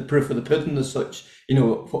the proof of the pudding as such.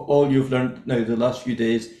 For all you've learned now the last few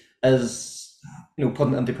days is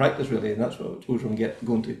putting it into practice really, and that's what I suppose we're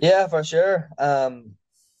going to. Yeah, for sure.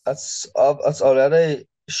 It's already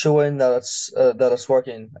showing that it's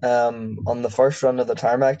working. On the first run of the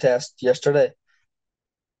tarmac test yesterday,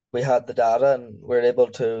 we had the data and we were able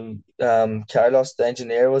to. Carlos, the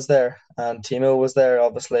engineer, was there, and Timo was there,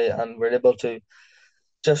 obviously, and we are able to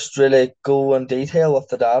just really go in detail with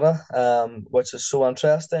the data, which is so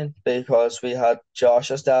interesting because we had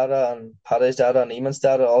Josh's data and Paddy's data and Eamon's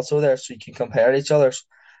data also there, so you can compare each other's,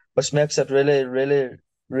 which makes it really, really,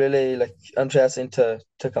 really like interesting to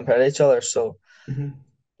compare each other. So hmm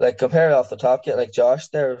like compare off the top, get like Josh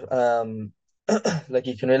there, like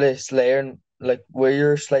you can really learn like where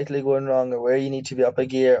you're slightly going wrong or where you need to be up a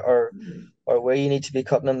gear or where you need to be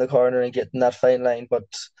cutting in the corner and getting that fine line. But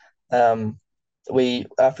um, we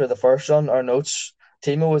after the first run, our notes,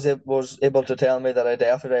 Timo was able to tell me that I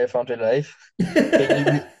definitely had front wheel drive. He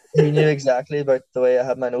knew he knew exactly about the way I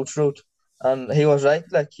had my notes wrote, and he was right.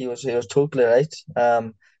 Like he was totally right.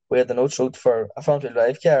 We had the notes wrote for a front wheel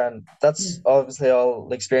drive car, and Yeah, that's obviously all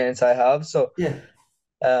the experience I have. So yeah.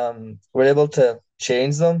 we're able to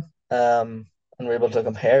change them, and we're able to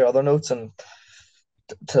compare other notes and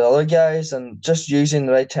to other guys, and just using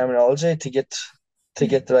the right terminology to Yeah.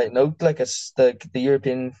 get the right note. Like it's the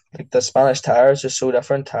European, like the Spanish tire is just so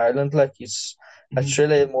different to Ireland. Like it's hmm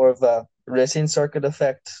really more of a racing circuit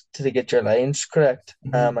effect to get your lines correct,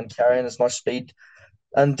 hmm and carrying as much speed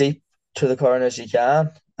and deep to the corner as you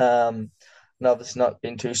can. And obviously not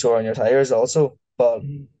being too sore on your tires also. But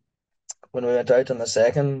hmm when we went out on the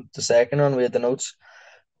second one, we had the notes.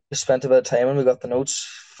 We spent a bit of time and we got the notes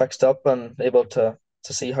fixed up and able to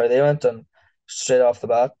see how they went. And straight off the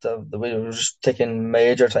bat, we were just taking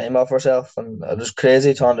major time off ourselves, and it was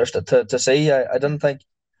crazy to understand to see. I didn't think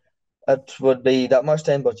it would be that much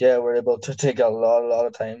time, but yeah, we're able to take a lot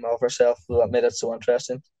of time off ourselves. So that made it so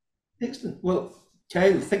interesting. Excellent. Well,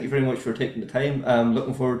 Kyle, thank you very much for taking the time. I'm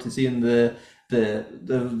looking forward to seeing the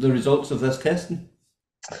results of this testing.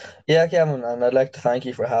 Yeah, Kevin, and I'd like to thank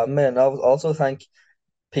you for having me, and I'll also thank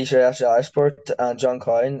Peter F. Sport and John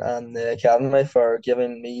Coyne and the Academy for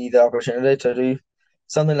giving me the opportunity to do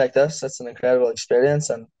something like this. It's an incredible experience,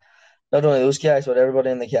 and not only those guys, but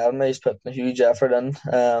everybody in the Academy is putting a huge effort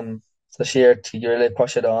in this year to really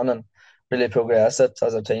push it on and really progress it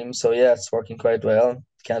as a team. So yeah, it's working quite well.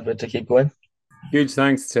 Can't wait to keep going. Huge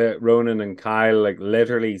thanks to Ronan and Kyle, like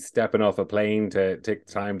literally stepping off a plane to take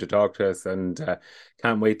the time to talk to us, and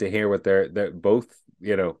can't wait to hear what their both,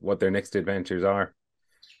 what their next adventures are.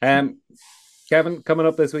 Um, Kevin, coming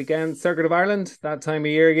up this weekend, Circuit of Ireland, that time of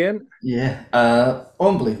year again. Yeah,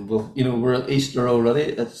 unbelievable. We're at Easter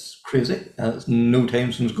already. It's crazy. It's no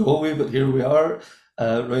time since Galway, but here we are,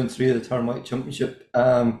 round three of the Tarmac Championship.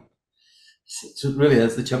 So it really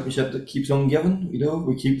is the championship that keeps on giving.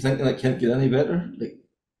 We keep thinking it can't get any better. Like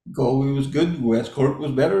Galway was good, West Cork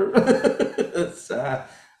was better. It's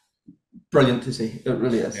brilliant to see. It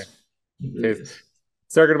really is. Yeah. It really is.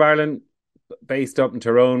 Circuit of Ireland, based up in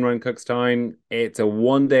Tyrone, around Cookstown. It's a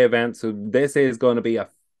one-day event, so this is going to be a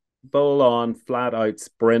full-on, flat-out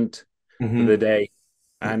sprint for the day,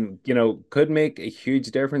 and could make a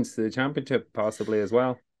huge difference to the championship possibly as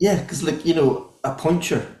well. Yeah, because a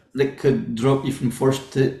puncher could drop you from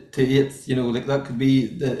first to eighth. That could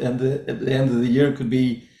be at the end of the year could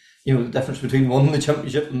be the difference between winning the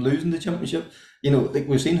championship and losing the championship.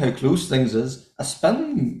 We've seen how close things is. A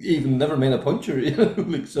spin even never made a puncher.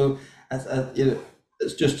 So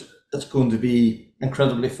it's going to be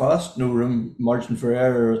incredibly fast. No room margin for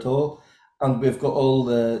error at all, and we've got all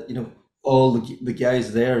the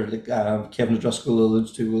guys there. Like Kevin O'Driscoll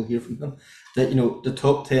alludes to, we'll hear from him. That the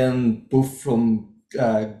top 10 both from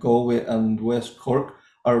Galway and West Cork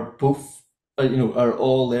are both are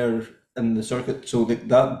all there in the circuit, so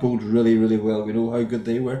that bodes really, really well. We know how good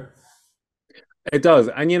they were. It does,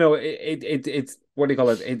 and it's what do you call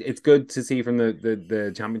it? It's good to see from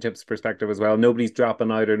the championships perspective as well. Nobody's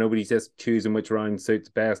dropping out, or nobody's just choosing which round suits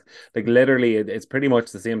best. Like literally, it's pretty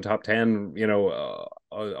much the same top 10,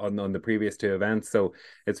 on the previous two events. So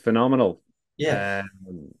it's phenomenal. Yeah.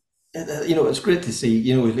 It's great to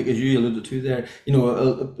see, like as you alluded to there,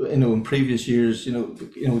 in previous years,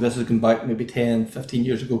 this has gone back maybe 10, 15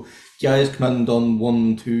 years ago, guys come in and done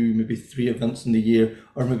 1, 2, maybe 3 events in the year,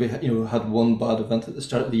 or maybe, had one bad event at the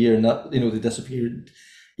start of the year and that, they disappeared.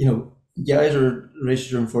 Guys are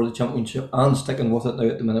registering for the championship and sticking with it now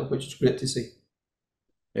at the minute, which is great to see.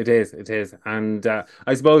 It is. And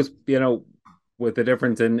I suppose, with the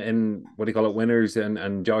difference in what do you call it, winners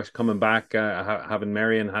and Josh coming back, having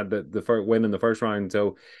Marion had the first win in the first round,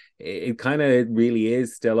 so it kind of really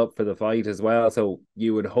is still up for the fight as well. So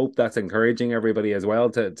you would hope that's encouraging everybody as well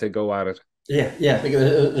to go at it. Yeah. Like,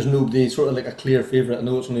 there's nobody sort of like a clear favourite. I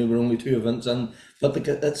know we're only 2 events in, but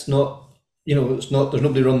it's not. It's not. There's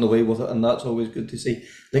nobody running away with it, and that's always good to see.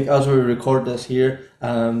 Like as we record this here,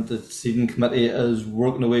 the seeding committee is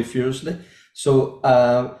working away furiously. So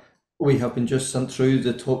we have been just sent through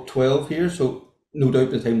the top 12 here, so no doubt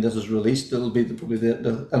by the time this is released, it'll be probably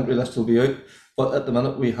the entry list will be out. But at the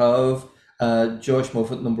minute we have Josh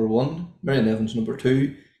Moffat number 1, Marion Evans number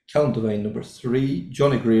 2, Callum Devine number 3,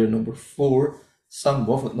 Johnny Greer number 4, Sam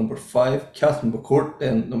Moffat number 5, Catherine McCourt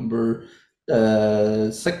then number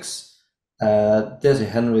 6, Desi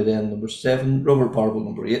Henry then number 7, Robert Barble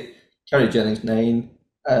number 8, Carrie Jennings 9,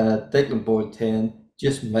 Declan Boyle 10,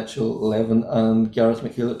 Jason Mitchell 11, and Gareth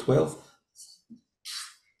McHale at 12.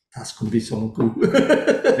 That's going to be some cool.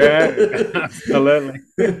 Yeah, absolutely.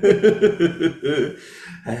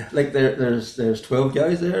 There's 12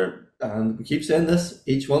 guys there, and we keep saying this.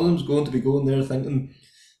 Each one of them's going to be going there thinking,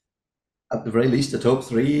 at the very least, the top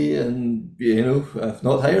 3, and if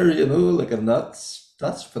not higher, and that's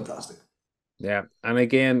fantastic. Yeah, and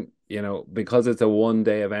again, because it's a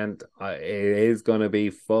one-day event, it is going to be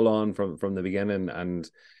full on from the beginning, and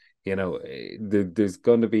there's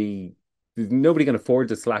nobody can afford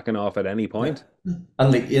to slacken off at any point. Yeah.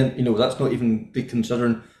 And that's not even be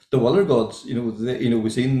considering the Weller gods.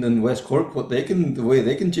 We've seen in West Cork the way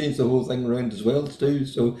they can change the whole thing around as well too.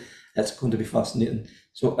 So it's going to be fascinating.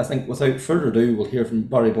 So I think without further ado, we'll hear from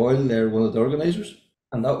Barry Boyle, there, one of the organisers,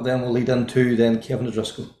 and that then will lead into Kevin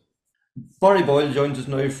O'Driscoll. Barry Boyle joins us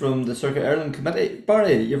now from the Circuit Ireland Committee.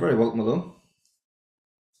 Barry, you're very welcome along.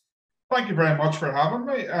 Thank you very much for having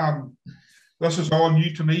me. This is all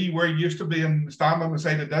new to me. We're used to being standing on the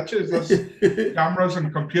side of ditches. This cameras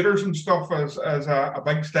and computers and stuff is a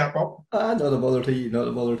big step up. Not a bother to you.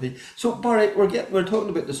 So Barry, we're talking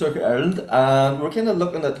about the Circuit Ireland, and we're kind of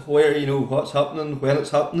looking at where what's happening, when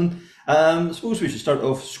it's happening. I suppose we should start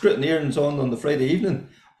off scrutineering's on the Friday evening.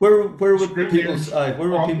 Where would people Scrutineering's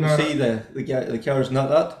see the cars and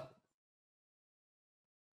that?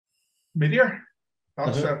 Meteor.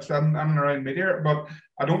 That's in and around Meteor, but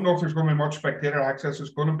I don't know if there's going to be much spectator access. It's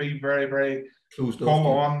going to be very, very Closed full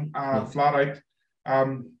off, on, flat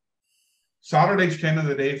out. Saturday's kind of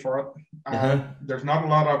the day for it. There's not a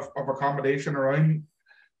lot of accommodation around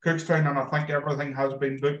Cookstown, and I think everything has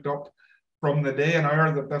been booked up from the day and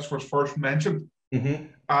hour that this was first mentioned. And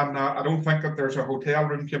I don't think that there's a hotel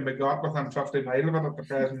room can be got within 50 miles of it at the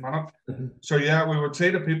present minute. So yeah, we would say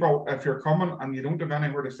to people, if you're coming and you don't have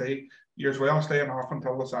anywhere to stay, you're as well staying off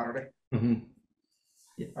until the Saturday.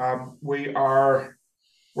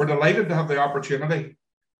 We're delighted to have the opportunity.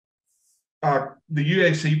 The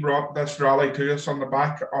UAC brought this rally to us on the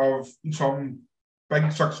back of some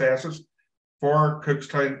big successes for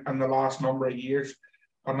Cookstown in the last number of years.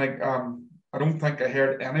 And I don't think I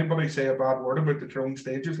heard anybody say a bad word about the Throne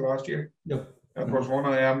stages last year. It was one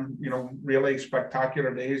of them, really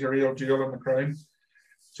spectacular days, a real jewel in the crown.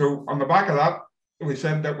 So on the back of that, we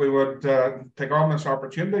said that we would take on this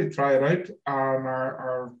opportunity, try it out, and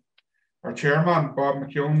our chairman, Bob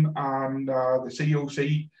McKeown, and the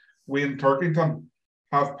COC, Wayne Turkington,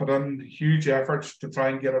 have put in huge efforts to try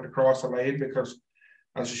and get it across the line, because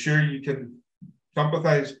as I'm sure you can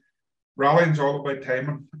sympathise, rallying's all about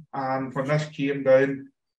timing, and when this came down,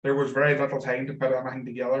 there was very little time to put anything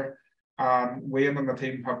together, and Wayne and the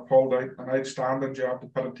team have pulled out an outstanding job to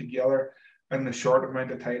put it together in the short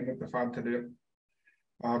amount of time that they've had to do it.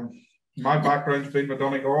 My background's been with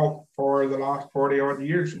Donegal for the last 40 odd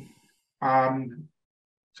years, and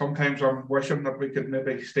sometimes I'm wishing that we could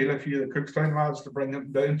maybe steal a few of the Cookstown lads to bring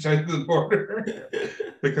them down south of the border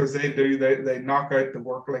because they knock out the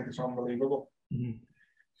work like it's unbelievable.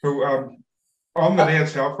 So on the day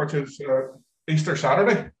itself, which is Easter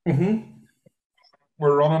Saturday,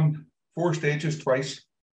 we're running 4 stages twice,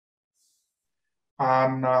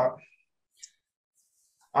 and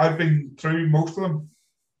I've been through most of them.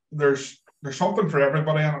 There's something for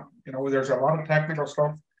everybody in it. There's a lot of technical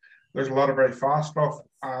stuff. There's a lot of very fast stuff.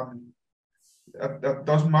 It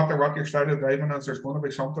doesn't matter what your style of driving is. There's going to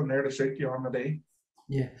be something there to suit you on the day.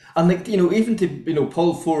 Yeah, and even to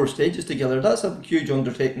pull 4 stages together, that's a huge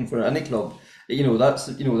undertaking for any club.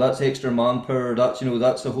 That's extra manpower. That's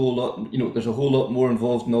a whole lot. There's a whole lot more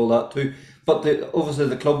involved in all that too. But obviously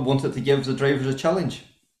the club wanted to give the drivers a challenge.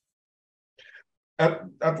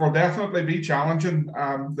 It will definitely be challenging.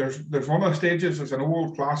 There's one of the stages is an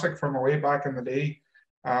old classic from way back in the day.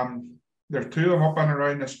 There's 2 of them up and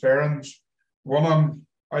around the Sperrins, one of them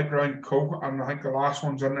out around Coe, and I think the last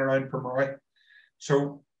one's in around Permoy.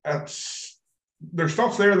 So there's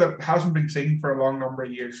stuff there that hasn't been seen for a long number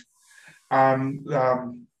of years. And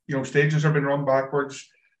stages have been run backwards,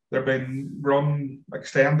 they've been run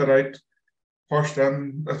extended out, pushed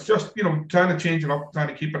in. It's just trying to change it up, trying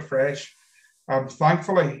to keep it fresh.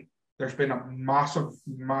 Thankfully, there's been a massive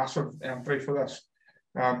entry for this.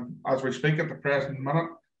 As we speak at the present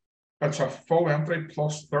minute, it's a full entry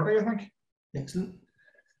plus 30, I think. Excellent.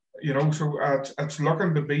 So it's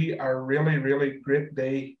looking to be a really, really great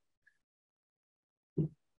day.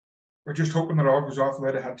 We're just hoping that all goes off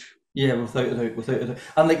without a hitch. Yeah, without a doubt.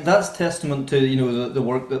 And that's testament to the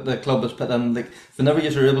work that the club has put in. Whenever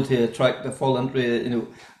you're able to attract a full entry,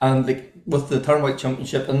 and with the Turnwhite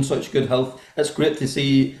Championship in such good health, it's great to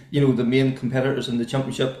see the main competitors in the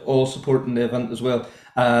championship all supporting the event as well.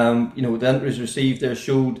 The entries received there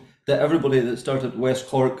showed that everybody that started West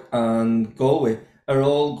Cork and Galway are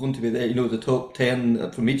all going to be there. The top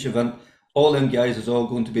 10 from each event, all them guys is all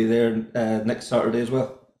going to be there next Saturday as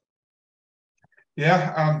well.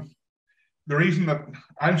 Yeah, the reason that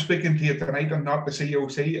I'm speaking to you tonight and not the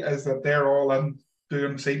COC is that they're all in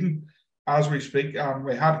doing seeding as we speak.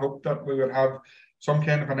 We had hoped that we would have some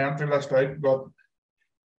kind of an entry list out, but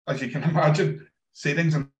as you can imagine,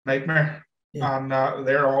 seeding's a nightmare. Yeah. And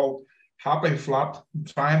they're all happy flat,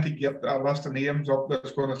 trying to get a list of names up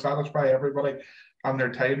that's going to satisfy everybody, and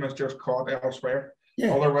their time is just caught elsewhere.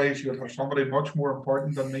 Yeah. Otherwise, you'd have somebody much more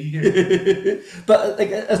important than me here. But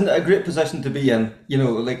isn't it a great position to be in?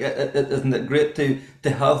 Isn't it great to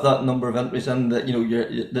have that number of entries in that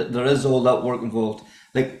that there is all that work involved.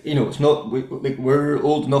 It's not we're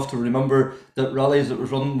old enough to remember that rallies that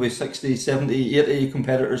was run with 60, 70, 80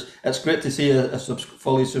 competitors. It's great to see a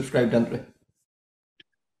fully subscribed entry.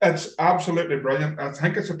 It's absolutely brilliant. I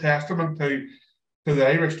think it's a testament to the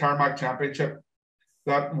Irish Tarmac Championship.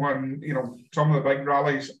 That when some of the big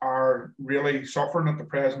rallies are really suffering at the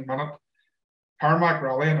present minute, Tarmac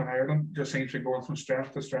rallying in Ireland just seems to be going from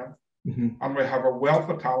strength to strength. And we have a wealth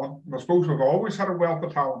of talent. And I suppose we've always had a wealth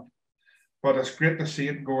of talent. but it's great to see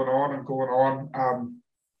it going on and going on.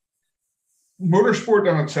 Motorsport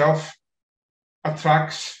in itself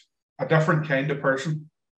attracts a different kind of person.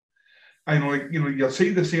 I know, you'll see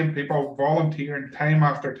the same people volunteering time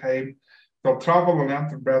after time. They'll travel the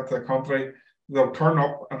length and breadth of the country. They'll turn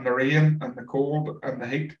up in the rain and the cold and the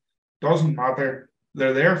heat. Doesn't matter.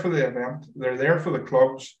 They're there for the event. They're there for the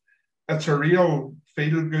clubs. It's a real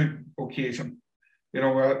feel-good occasion.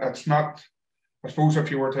 It's not, I suppose, if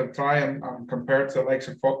you were to try and compare it to the likes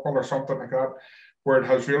of football or something like that, where it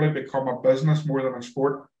has really become a business more than a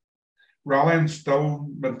sport. Rallying still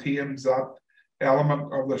maintains that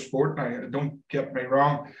element of the sport. Now, don't get me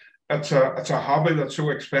wrong, it's a hobby that's so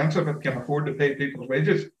expensive it can afford to pay people's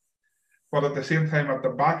wages. But at the same time, at the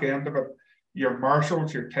back end of it, your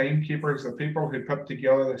marshals, your timekeepers, the people who put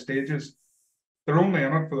together the stages, they're only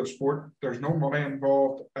in it for the sport. There's no money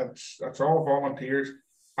involved. It's all volunteers.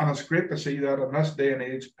 And it's great to see that in this day and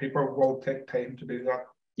age, people will take time to do that.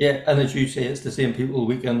 Yeah, and as you say, it's the same people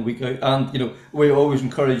week in, week out, and we always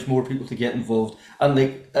encourage more people to get involved. And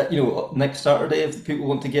next Saturday, if people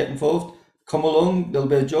want to get involved, come along. There'll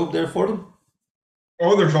be a job there for them.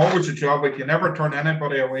 Oh, there's always a job. You never turn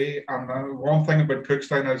anybody away. And one thing about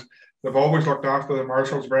Cookstown is they've always looked after the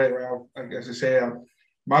marshals very well. As I say,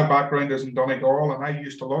 my background is in Donegal, and I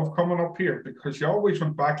used to love coming up here because you always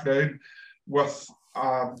went back down with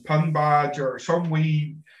a pin badge or some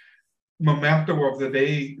wee memento of the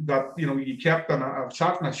day that you kept. And I've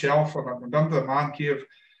sat on a shelf and I went into the man cave,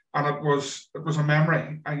 and it was a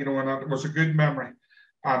memory, and it was a good memory.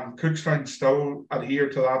 And Cookstown still adhere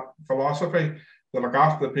to that philosophy. They look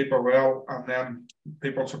after the people well, and then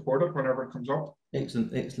people support it whenever it comes up.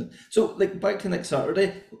 Excellent. So, back to next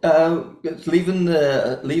Saturday. It's leaving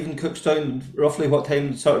Cookstown roughly what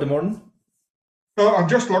time Saturday morning? Well, I'm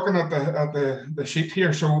just looking at the sheet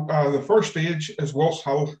here. So the first stage is Wolf's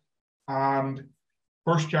Hill, and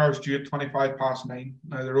first car is due at 9:25.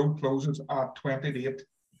 Now the road closes at 20 to 8,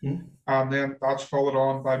 and then that's followed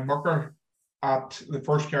on by Mucker at the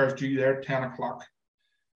first car is due there at 10 o'clock.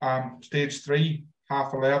 Stage 3,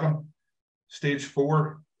 11:30. Stage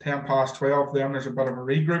 4, 12:10. Then there's a bit of a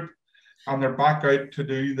regroup, and they're back out to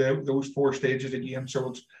do those 4 stages again. So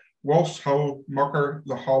it's Wolf's Hill, Mucker,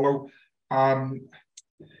 the Hollow, and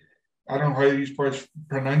I don't know how these boys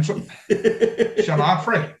pronounce it.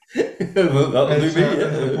 Shanafrey.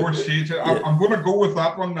 The 4th stage. I'm going to go with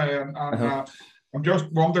that one now, and I'm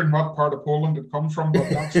just wondering what part of Poland it comes from, but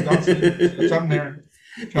that's it's in there.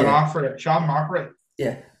 Shanafrey.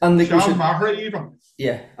 Yeah, and even.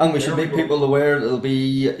 Yeah, and we should make people aware it'll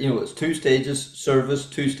be, it's 2 stages service,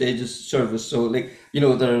 2 stages service. So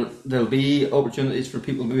there'll be opportunities for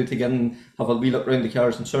people maybe to get and have a wee look around the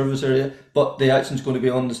cars and service area, but the action's going to be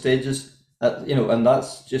on the stages, and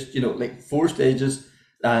that's just 4 stages.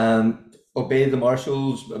 Obey the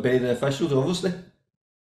marshals, obey the officials, obviously.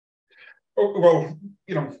 Oh, well,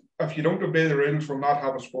 if you don't obey the rules, we'll not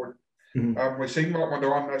have a sport. We've seen what went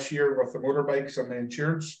on this year with the motorbikes and the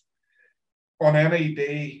insurance. On any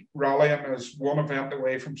day, rallying is one event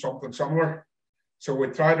away from something similar. So we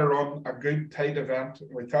try to run a good, tight event.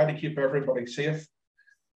 We try to keep everybody safe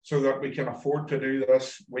so that we can afford to do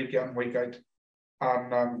this week in, week out.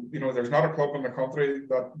 And, there's not a club in the country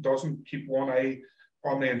that doesn't keep one eye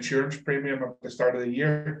on the insurance premium at the start of the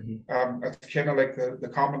year. It's kind of like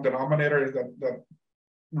the common denominator that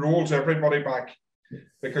rolls everybody back,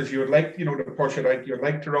 because you would like, to push it out. You'd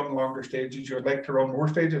like to run longer stages. You would like to run more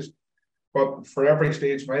stages. But for every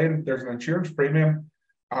stage made, there's an insurance premium.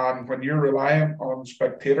 And when you're relying on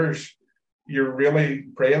spectators, you're really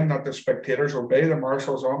praying that the spectators obey the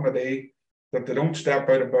marshals on the day, that they don't step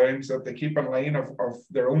out of bounds, that they keep in line of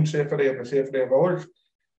their own safety and the safety of others.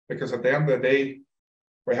 Because at the end of the day,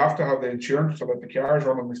 we have to have the insurance so that the cars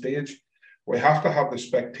run on the stage. We have to have the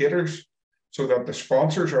spectators so that the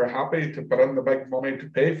sponsors are happy to put in the big money to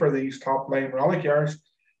pay for these top-line rally cars.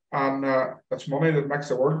 And it's money that makes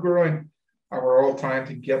the world go round. And we're all trying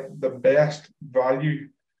to get the best value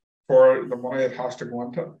for the money that has to go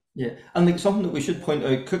into it. Yeah, and something that we should point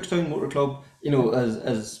out, Cookstown Motor Club,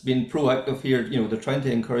 has been proactive here. They're trying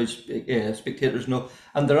to encourage spectators,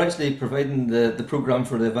 and they're actually providing the programme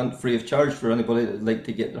for the event free of charge for anybody that'd like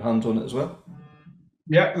to get their hands on it as well.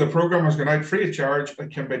 Yeah, the programme has gone out free of charge.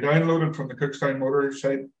 It can be downloaded from the Cookstown Motor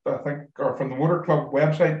site, I think, or from the Motor Club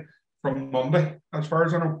website from Monday, as far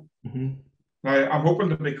as I know. Now, I'm hoping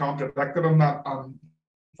to be contradicted on that, and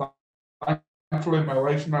thankfully my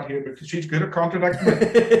wife's not here because she's good at contradicting me.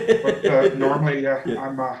 But normally,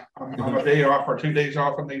 I'm a day off or 2 days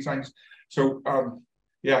off on these things. So,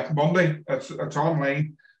 Monday, it's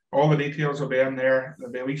online. All the details will be in there.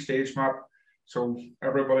 There'll be a wee stage map. so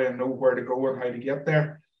everybody will know where to go and how to get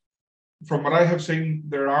there. From what I have seen,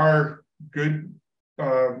 there are good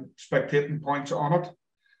spectating points on it.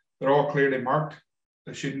 They're all clearly marked.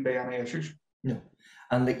 There shouldn't be any issues. No,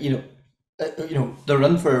 and they're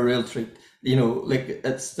in for a real treat.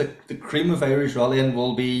 It's the cream of Irish rallying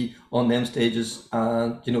will be on them stages,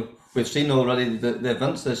 and we've seen already the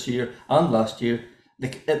events this year and last year.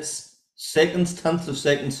 Like, it's seconds, tenths of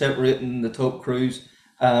seconds separating the top crews.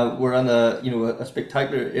 We're in a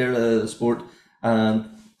spectacular era of the sport, and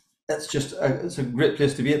it's a great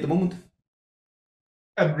place to be at the moment.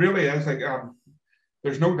 It really is.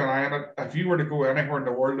 There's no denying it. If you were to go anywhere in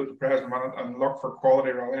the world at the present minute and look for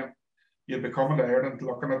quality rallying, you'd be coming to Ireland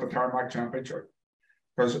looking at the Tarmac Championship,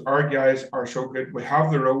 because our guys are so good. We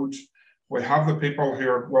have the roads, we have the people who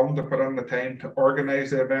are willing to put in the time to organise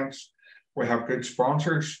the events. We have good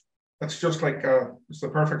sponsors. It's just it's the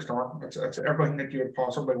perfect storm. It's everything that you would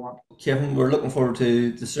possibly want. Kevin, we're looking forward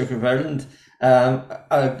to the Circuit of Ireland,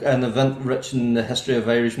 an event rich in the history of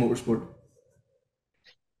Irish motorsport.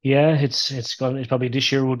 Yeah, it's probably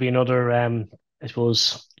this year would be another I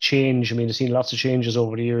suppose change. I mean, I've seen lots of changes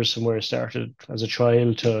over the years from where it started as a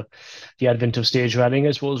trial to the advent of stage rallying.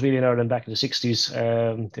 I suppose really in Ireland back in the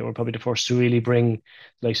 60s, they were probably the first to really bring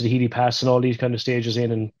like the Healy Pass and all these kind of stages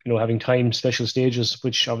in, and having timed special stages,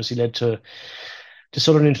 which obviously led to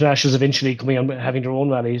Southern Internationals eventually coming on having their own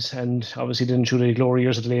rallies, and obviously didn't through the glory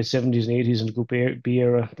years of the late 70s and 80s and the Group B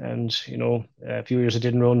era, and a few years it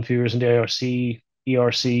didn't run, a few years in the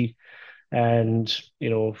ERC, and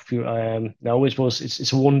now I suppose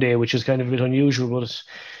it's a one day, which is kind of a bit unusual, but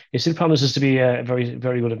it still promises to be a very,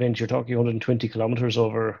 very good event. You're talking 120 kilometers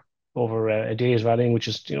over a day's rallying, which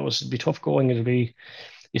is it'll be tough going.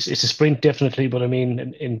 It's a sprint definitely, but I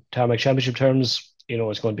mean in Tarmac Championship terms,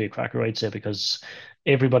 it's going to be a cracker, I'd say, because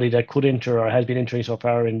everybody that could enter or has been entering so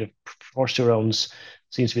far in the first two rounds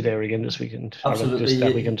seems to be there again this weekend. Absolutely, just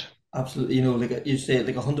that weekend. Absolutely, like you say,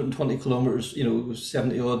 120 kilometers,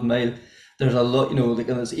 70 odd mile. There's a lot,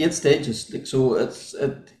 and it's 8 stages.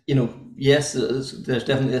 Yes, there's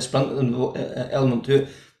definitely a sprint element to it,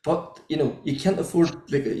 but you can't afford,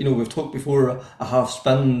 we've talked before, a half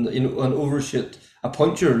spin, an overshoot, a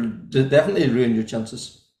puncture to definitely ruin your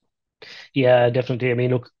chances. Yeah, definitely. I mean,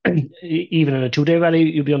 look, even in a 2-day rally,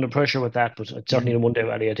 you'll be under pressure with that, but certainly in a 1-day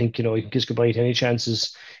rally, I think, you can kiss goodbye to any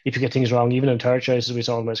chances if you get things wrong, even in tire choices we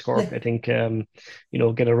saw in West Cork. I think, get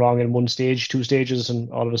it wrong in one stage, 2 stages, and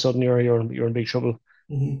all of a sudden you're in big trouble,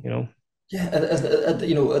 Yeah,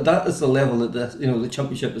 that is the level that the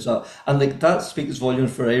championship is at, and that speaks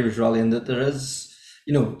volumes for Irish rallying, that there is,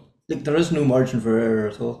 there is no margin for error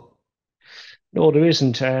at all. No, there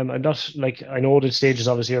isn't. I'm not I know the stages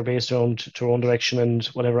obviously are based around to own direction and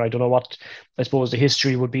whatever. I don't know what I suppose the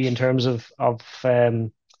history would be in terms of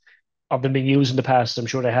them being used in the past. I'm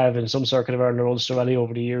sure they have in some circuit of Ireland or Ulster Rally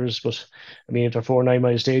over the years, but I mean, if they're 4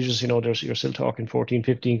 9-mile stages, you're still talking 14,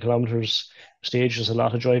 15 kilometers stage. There's a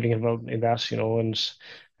lot of driving involved in that, and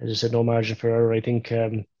as I said, no margin for error. I think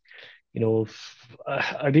it being a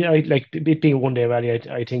 1-day rally.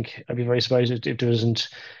 I think I'd be very surprised if there isn't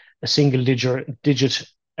a single digit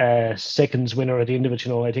seconds winner at the end of it.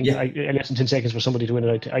 I think less than 10 seconds for somebody to win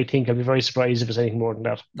it. I think I'd be very surprised if it's anything more than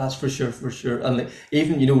that. That's for sure. And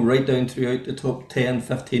even right down throughout the top 10,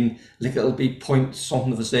 15, it'll be point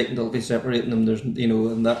something of a second that'll be separating them. There's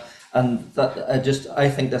I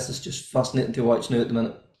think this is just fascinating to watch now at the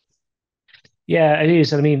minute. Yeah, it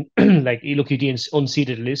is. I mean, you look at the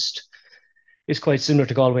unseeded list. It's quite similar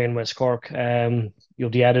to Galway and West Cork.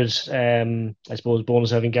 The added, I suppose, bonus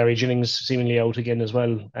having Gary Jennings seemingly out again as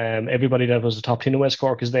well. Everybody that was the top 10 in West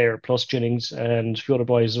Cork is there, plus Jennings and a few other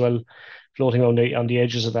boys as well, floating on the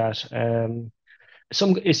edges of that. It's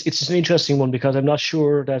an interesting one because I'm not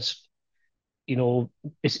sure that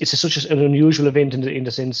it's such an unusual event in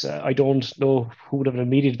the sense I don't know who would have an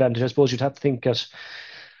immediate advantage. I suppose you'd have to think that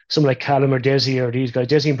someone like Callum or Desi or these guys.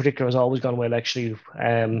 Desi in particular has always gone well actually.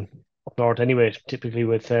 Up north anyway, typically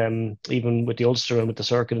with even with the Ulster and with the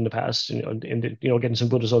circuit in the past, getting some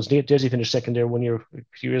good results. Desi finished second there 1 year, a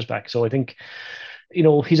few years back. So I think,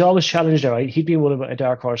 he's always challenged there. He'd been one of a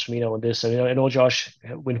dark horse for me now on this. I mean, I know Josh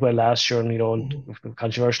went well last year, and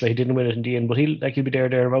controversially he didn't win it in the end, but he'll be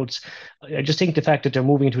thereabouts. I just think the fact that they're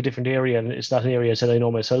moving into a different area, and it's not an area I said I know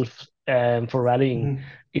myself for rallying,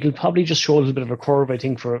 it'll probably just show a little bit of a curve, I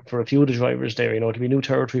think, for a few of the drivers there. It'll be new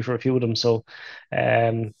territory for a few of them. So,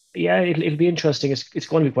 it'll be interesting. It's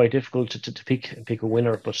going to be quite difficult to pick a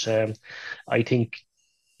winner, but I think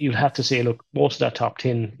you'd have to say, look, most of that top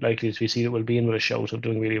 10 likely as we see it will be in with a shout of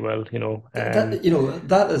doing really well.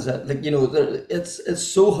 That is it. It's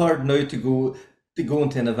so hard now to go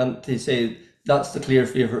into an event to say that's the clear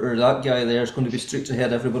favourite, or that guy there is going to be streets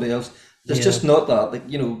ahead of everybody else. There's Yeah. just not that. Like,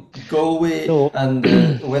 Galway No.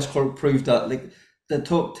 and West Cork proved that. Like, the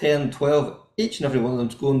top 10, 12, each and every one of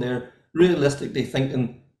them's going there realistically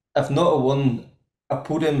thinking, if not a one, a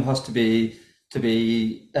podium has to be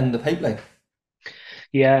in the pipeline.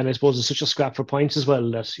 Yeah, and I suppose it's such a scrap for points as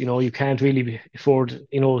well that you can't really afford.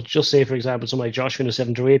 Just say for example, someone like Josh in a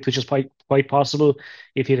 7 to 8, which is quite possible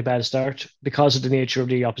if he had a bad start because of the nature of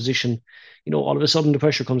the opposition. All of a sudden the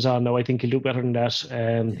pressure comes on. Now I think he'll do better than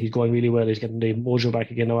that. He's going really well. He's getting the mojo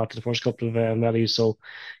back again now after the first couple of rallies, so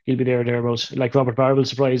he'll be thereabouts. Like Robert Barr will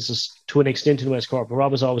surprise us to an extent in West Cork, but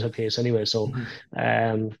Rob has always had pace anyway. So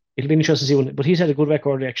it'll be interesting to see but he's had a good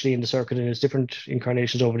record actually in the circuit in his different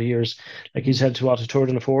incarnations over the years. Like he's had a third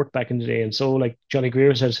and a fourth back in the day, and so like Johnny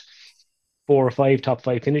Greer's has 4 or 5 top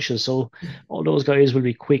 5 finishes. So all those guys will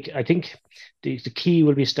be quick. I think the key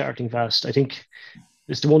will be starting fast. I think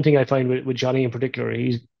it's the one thing I find with Johnny in particular.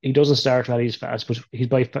 He doesn't start rallies fast, but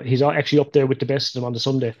he's actually up there with the best of them on the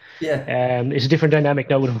Sunday. Yeah. It's a different dynamic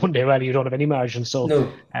now with a Monday rally. You don't have any margin. So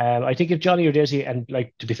No. I think if Johnny or Desi, and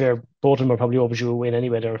like to be fair, both of them are probably overdue a win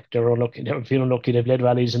anyway. They're unlucky. They're feeling lucky. They've led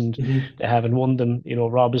rallies and they haven't won them.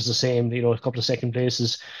 Rob is the same. A couple of second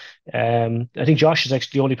places. I think Josh is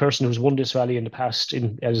actually the only person who's won this rally in the past,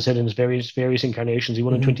 as I said, in his various incarnations. He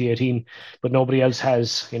won in 2018, but nobody else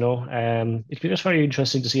has. It'll be just very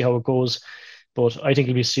interesting to see how it goes. But I think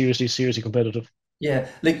it'll be seriously competitive. Yeah,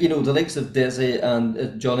 like the likes of Desi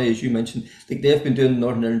and Johnny, as you mentioned, like they've been doing the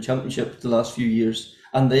Northern Ireland Championship the last few years,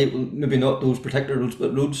 and they maybe not those particular roads,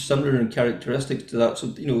 but roads similar in characteristics to that.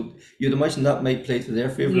 So you'd imagine that might play to their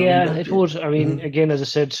favour. Yeah, it would. I mean, again, as I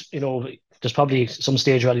said, there's probably some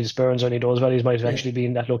stage rallies, Burns or any of those rallies might have actually been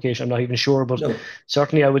in that location. I'm not even sure, but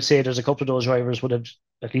certainly I would say there's a couple of those drivers would have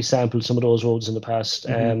at least sampled some of those roads in the past.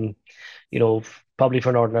 Probably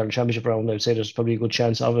for Northern Ireland Championship round, I'd say there's probably a good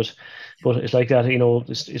chance of it. But it's like that,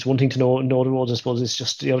 it's one thing to know the roads. I suppose it's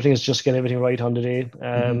just the other thing is just get everything right on the day.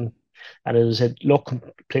 And as I said, luck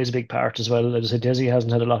plays a big part as well. As I said, Desi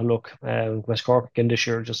hasn't had a lot of luck. West Cork again this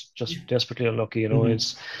year, just desperately unlucky.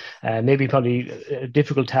 It's maybe probably a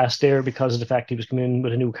difficult task there because of the fact he was coming in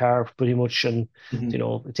with a new car pretty much, and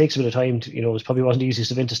it takes a bit of time to, it probably wasn't the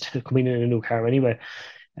easiest event to come in a new car anyway.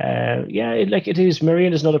 It is.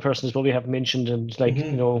 Marion is another person as well we haven't mentioned, and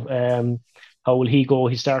how will he go?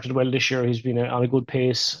 He started well this year. He's been on a good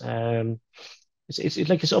pace.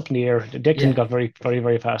 It's up in the air. Declan got very, very,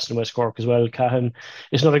 very fast in West Cork as well. Cahan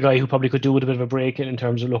is another guy who probably could do with a bit of a break in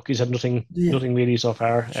terms of luck. He's had nothing really so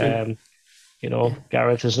far. Sure.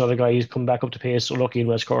 Garrett is another guy. He's come back up to pace. So lucky in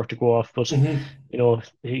West Cork to go off, but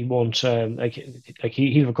he won't.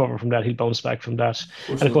 He'll recover from that. He'll bounce back from that.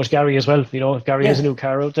 And of course Gary as well. If Gary has a new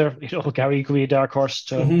car out there, Gary could be a dark horse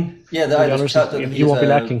to. He won't be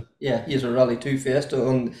lacking. Yeah, he has a Rally 2 Fiesta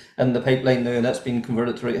in the pipeline now, and that's been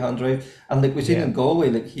converted to right-hand drive. And like we seen in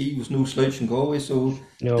Galway, like he was no slouch in Galway, so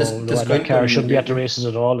that car shouldn't be at the races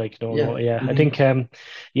at all. I think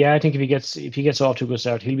if he gets off to a good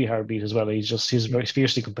start, he'll be hard beat as well. He's very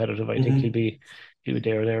fiercely competitive. I think he'll be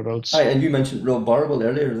there or thereabouts. And you mentioned Rob Barwell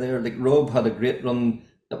earlier there. Like Rob had a great run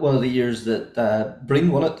at one of the years that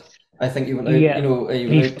Breen won it. I think he went out, he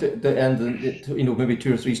went out to the end, maybe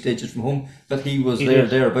 2 or 3 stages from home, but he was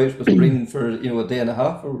thereabouts with Breen for, a day and a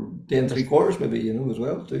half or day and 3/4 maybe, as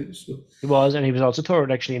well too. So he was, and he was also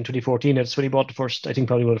third actually in 2014. That's when he bought the first, I think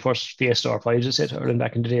probably one of the first Fiesta or 5s I said, Ireland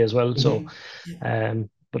back in the day as well. So,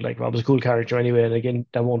 but like Rob was a cool character anyway, and again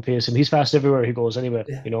that won't pace him. He's fast everywhere he goes anyway,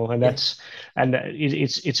 and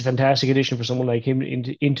it's a fantastic addition for someone like him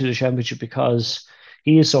into the championship because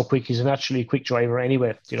he is so quick. He's a naturally quick driver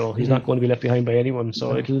anyway. He's not going to be left behind by anyone.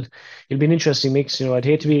 So it'll be an interesting mix. I'd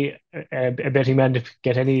hate to be a betting man to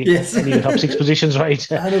get any of the top 6 positions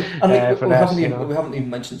right. I know. And we haven't even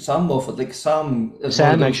mentioned Sam Moffat. Like Sam is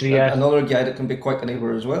another guy that can be quick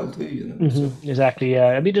anywhere as well too. So. Exactly. Yeah.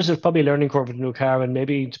 I mean, there's probably a learning curve with a new car, and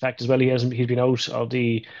maybe the fact as well he's been out of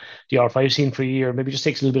the R5 scene for a year. Maybe it just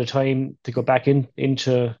takes a little bit of time to go back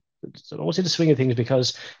into. I won't say the swing of things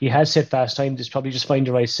because he has set fast time. Just probably just find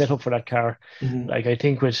the right setup for that car. Like I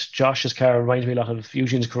think with Josh's car reminds me a lot of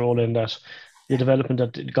Eugene's Corolla in that the development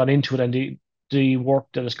that got into it and the work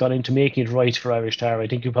that has gone into making it right for Irish Tar. I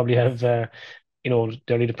think you probably have they're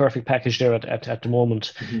the perfect package there at the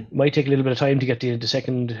moment. It might take a little bit of time to get the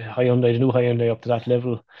second the new Hyundai up to that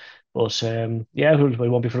level. But it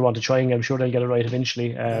won't be for the want of trying. I'm sure they'll get it right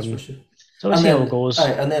eventually. That's for sure. So let's see how it goes.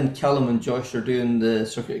 And then Callum and Josh are doing the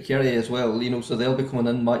Circuit of Kerry as well, so they'll be coming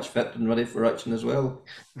in match fit and ready for action as well.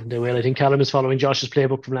 They will. I think Callum is following Josh's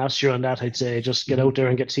playbook from last year on that. I'd say just get out there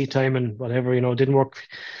and get seat time and whatever. It didn't work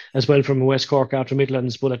as well from West Cork after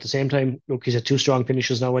Midlands, but at the same time, look, he's had two strong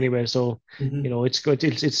finishes now anyway. So it's good.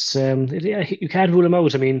 Yeah, you can't rule him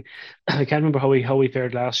out. I mean, I can't remember how he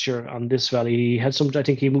fared last year on this rally. He had some. I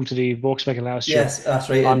think he moved to the Volkswagen last year. Yes, that's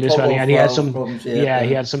right. On this rally, and he had some problems. Yeah,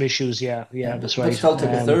 he had some issues. Yeah, that's right. But still took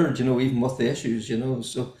a third. Even with the issues.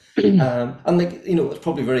 So. And it's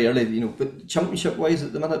probably very early, but championship wise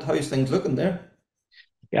at the minute, how's things looking there?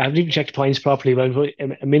 Yeah, I haven't even checked points properly, but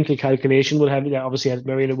a mental calculation would have, obviously,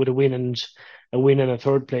 Mariana would have a win and a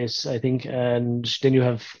third place, I think, and then you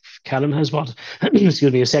have Callum has what,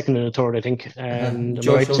 excuse me, a second and a third, I think, and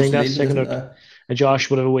Josh I'm right saying that leading, and Josh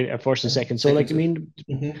would have a first and second. So,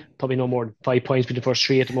 probably no more than 5 points between the first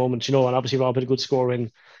three at the moment, and obviously Rob had a good score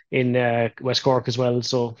in West Cork as well.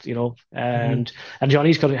 So and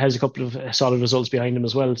Johnny's has a couple of solid results behind him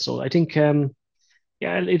as well. So I think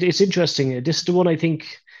it's interesting. This is the one I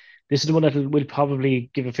think. This is the one that will probably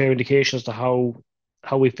give a fair indication as to how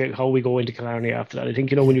we go into Killarney after that. I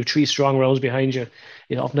think when you have three strong rounds behind you,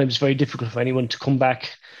 oftentimes it's very difficult for anyone to come back.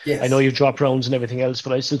 Yes. I know you've dropped rounds and everything else,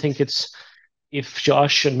 but I still think if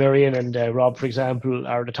Josh and Marion and Rob, for example,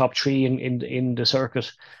 are the top three in the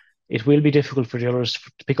circuit, it will be difficult for the others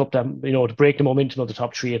to pick up that, to break the momentum of the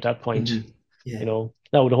top three at that point.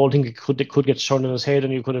 Now the whole thing could get turned on its head,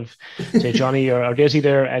 and you could have, say, Johnny or Desi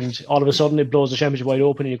there, and all of a sudden it blows the championship wide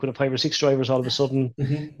open, and you could have 5 or 6 drivers all of a sudden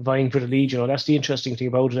vying for the lead. That's the interesting thing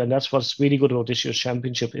about it, and that's what's really good about this year's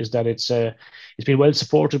championship is that it's been well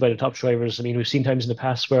supported by the top drivers. I mean, we've seen times in the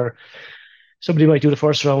past where somebody might do the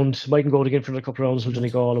first round, mightn't go again for a couple of rounds with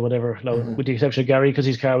Donegal or whatever. Now, with the exception of Gary, because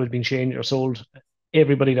his car was being changed or sold,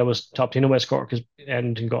 everybody that was top 10 in West Cork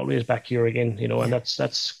and in Galway is back here again, and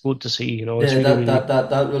that's good to see.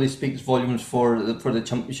 That really speaks volumes for the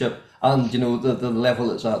championship and the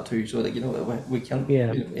level it's at too. So we can't.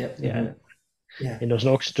 And there's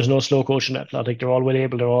no slow coach in Athletic. They're all well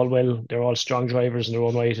able. They're all strong drivers in their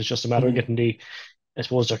own right. It's just a matter of getting their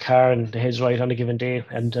car and the heads right on a given day.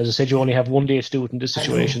 And as I said, you only have one day to do it in this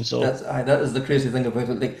situation. So that is the crazy thing about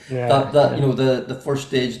it. The first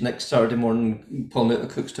stage next Saturday morning, pulling out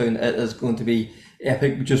of Cookstown, it is going to be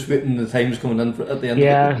epic. Just waiting the times coming in at the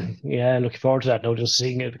end. Looking forward to that now. Just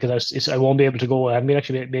seeing it because I won't be able to go. I mean,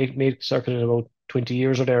 actually made circuit in about 20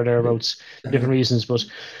 years or thereabouts, different reasons, but.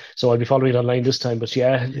 So I'll be following it online this time, but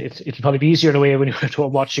it'll probably be easier in a way when you're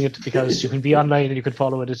watching it because you can be online and you can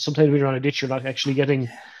follow it. It's sometimes when you're on a ditch, you're not actually getting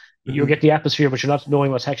the atmosphere, but you're not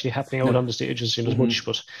knowing what's actually happening out on the stages as much.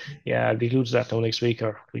 But I'll be glued to that now next week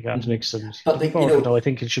or week after next, and I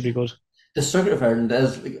think it should be good. The Circuit of Ireland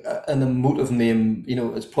is an emotive name.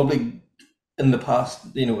 It's probably in the past.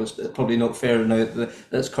 It's probably not fair now that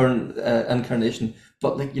its current incarnation.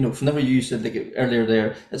 But whenever you said earlier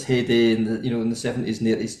there, its heyday in the in the 70s and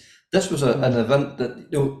 80s, this was an event that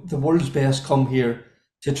the world's best come here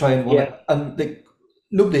to try and win it, and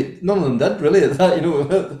none of them did really at that,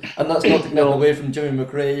 and that's not taking away from Jimmy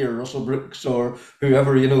McRae or Russell Brooks or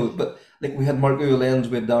whoever, but we had Mark Ullens,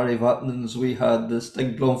 we had Darry Vatnans, we had the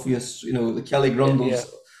Stig Blomfuss, the Kelly Grundles.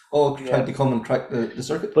 All tried to come and crack the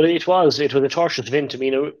circuit. But it was a torturous event. I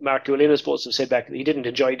mean, Mark Ullin is supposed to have said back he didn't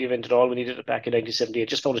enjoy the event at all when he did it back in 1978.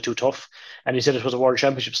 Just found it too tough, and he said it was a world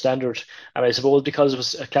championship standard. And I suppose because it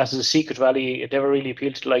was a class as a secret rally, it never really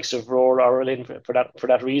appealed to the likes of Roar or Ullin for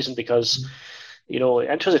that reason because. And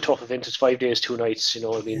it was a tough event. It's 5 days, 2 nights.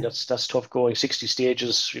 I mean, that's tough going 60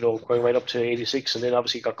 stages. Going right up to 86, and then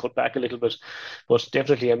obviously got cut back a little bit. But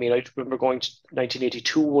definitely, I mean, I remember going to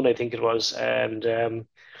 1982 one, I think it was, and.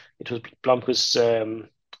 It was Blomqvist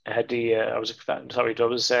had the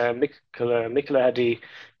Mikkola had the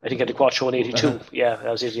I think had the Quattro in 82. Yeah, that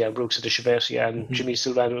was it. Yeah, Brooks had the Chevette. Yeah, and Jimmy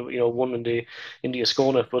Sylvan, won in the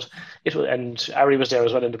Ascona. But it was, and Ari was there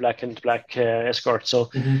as well in the black Escort. So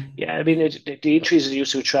yeah, I mean the entries it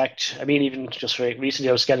used to attract. I mean, even just recently,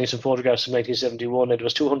 I was scanning some photographs from 1971, and there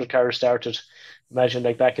was 200 cars started. Imagine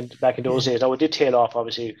back in those days. Now it did tail off.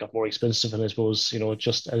 Obviously, it got more expensive, and I suppose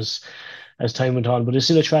just as time went on, but it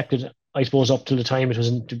still attracted. I suppose up till the time it was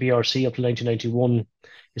in the BRC up to 1991.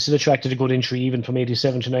 It still attracted a good entry even from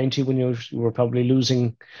 87 to 90 when you were probably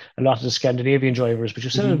losing a lot of the Scandinavian drivers, but you're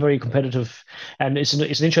still very competitive. And it's an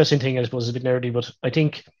interesting thing, I suppose, it's a bit nerdy, but I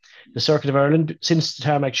think the Circuit of Ireland, since the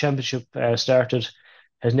Tarmac Championship started,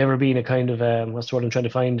 has never been a kind of, what's the word I'm trying to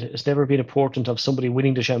find? It's never been a portent of somebody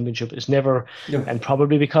winning the championship. It's never, and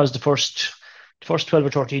probably because the first 12 or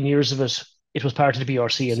 13 years of it was part of the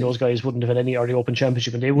BRC, and those guys wouldn't have had any, or the Open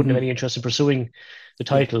Championship, and they wouldn't have any interest in pursuing the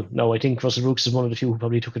title. No, I think Russell Brooks is one of the few who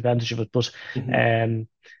probably took advantage of it, but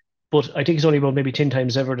But I think it's only about maybe 10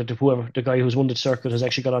 times ever that the guy who's won the circuit has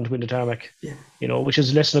actually gone on to win the tarmac. Yeah. Which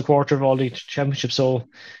is less than a quarter of all the championships. So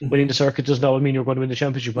winning the circuit does not mean you're going to win the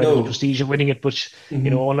championship. Right? No. The prestige of winning it, but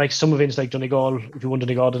unlike some events like Donegal, if you won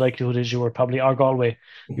Donegal, the likelihood is you were probably, or Galway,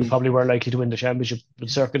 you probably were likely to win the championship. But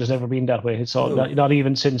the circuit has never been that way. It's all not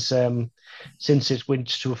even since it went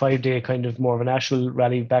to a 5-day kind of more of a national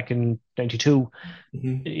rally back in '92.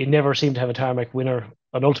 It never seemed to have a tarmac winner,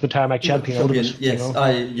 an ultimate tarmac champion out of it. Yes,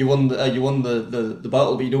 you won the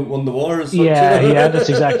battle, but you don't win the war. Yeah, that's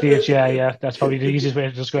exactly it. Yeah, that's probably the easiest way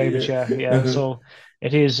to describe it. Yeah. So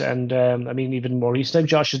it is, and I mean, even more recent time,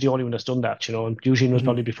 Josh is the only one that's done that. And Eugene was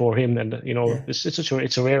probably before him, and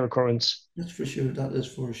it's a rare occurrence. That's for sure. That is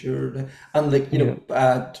for sure. And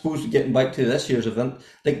I suppose getting back to this year's event,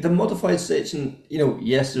 like the modified section,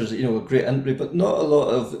 yes, there's a great entry, but not a lot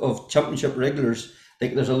of championship regulars.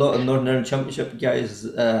 Like there's a lot of Northern Ireland Championship guys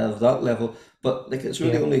of that level, but like it's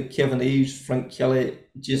really only Kevin Eves, Frank Kelly,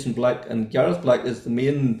 Jason Black, and Gareth Black is the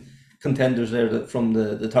main contenders there from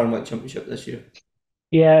the Tarmac Championship this year.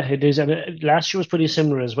 Yeah, it is, and last year was pretty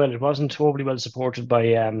similar as well. It wasn't overly well supported by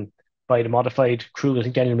the modified crew. I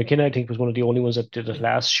think Daniel McKenna, was one of the only ones that did it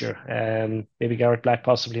last year. Maybe Garrett Black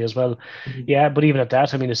possibly as well. Yeah, but even at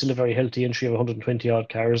that, I mean, it's still a very healthy entry of 120 odd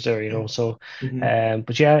cars there, So,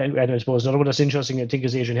 but yeah, and I suppose another one that's interesting, I think,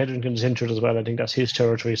 is Adrian Hetherington is injured as well. I think that's his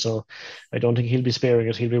territory, so I don't think he'll be sparing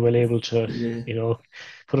it. He'll be well able to,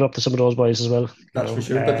 put it up to some of those boys as well. That's for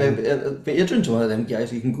sure. But Adrian's one of them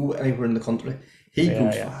guys. He can go anywhere in the country. He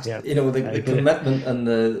goes fast. Yeah. The commitment and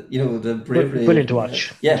the bravery. Brilliant to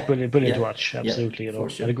watch. It's brilliant to watch. Absolutely.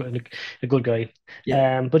 Sure. And a good guy.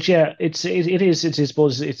 Yeah. But yeah, I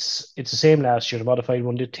suppose it's the same last year. The modified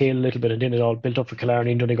one did tail a little bit, and then it all built up for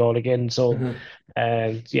Killarney and Donegal again. So,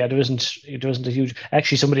 there isn't a huge.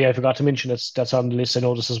 Actually, somebody I forgot to mention that's on the list I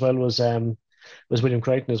noticed as well was William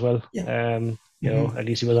Crichton as well. Yeah. At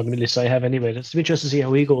least he was on the list I have anyway. It's interesting to see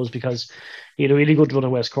how he goes because he had a really good run in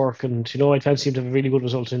West Cork, and I'd fancy him to have a really good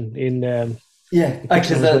result in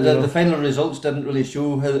actually, the final results didn't really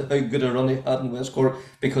show how good a run he had in West Cork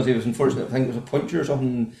because he was unfortunate. I think it was a puncture or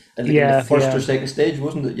something in the first or second stage,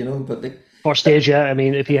 wasn't it? But first stage, yeah. I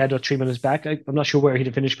mean, if he had 3 minutes back, I'm not sure where he'd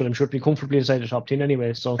have finished, but I'm sure it'd be comfortably inside the top 10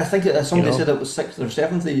 anyway. So I think somebody said it was 6th or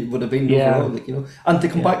 7th. He would have been overall, and to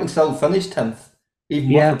come back and still finish 10th.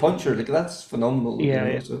 Even with the puncture, that's phenomenal.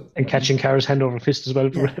 And catching cars hand over fist as well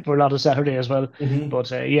for a lot of Saturday as well. But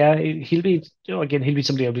he'll be he'll be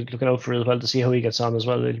somebody I'll be looking out for as well to see how he gets on as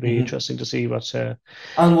well. It'll be interesting to see what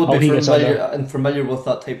and would be familiar with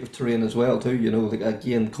that type of terrain as well too.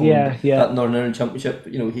 That Northern Ireland Championship.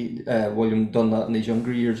 William done that in his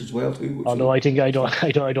younger years as well too. Although I don't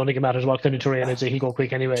think it matters what kind of terrain it's. He'll go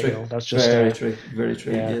quick anyway. That's just very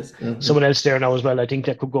true. Yes. Someone else there now as well. I think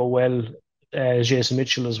that could go well. Jason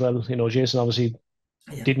Mitchell as well. Jason obviously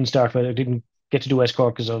didn't get to do West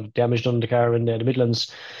Cork because of damage done to the car in the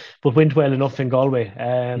Midlands, but went well enough in Galway.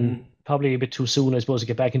 Probably a bit too soon, I suppose, to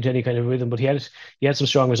get back into any kind of rhythm. But he had some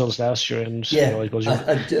strong results last year, and I suppose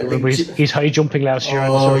he's high jumping last year. I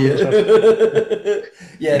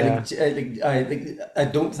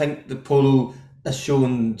don't think the polo has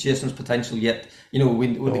shown Jason's potential yet.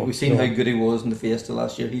 We've seen how good he was in the Fiesta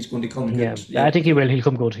last year. He's going to come good. Yeah, I think he will. He'll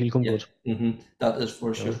come good. Good. That is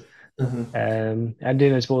for sure. And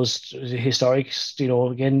then I suppose historics,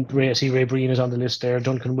 again, I see Ray Breen is on the list there,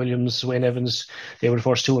 Duncan Williams, Wayne Evans, they were the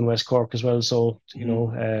first two in West Cork as well. So,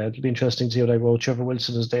 it'll be interesting to see how they go. Trevor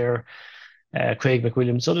Wilson is there, Craig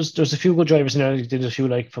McWilliams. So there's a few good drivers in there. There's a few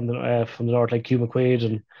from the north, like Hugh McQuaid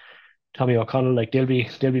and Tommy O'Connell, they'll be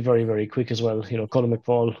very, very quick as well. Colin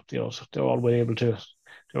McFall, so they're all well able to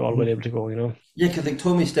go. Yeah, because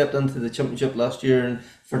Tommy stepped into the championship last year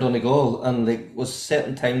for Donegal and was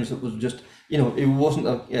setting times that was just he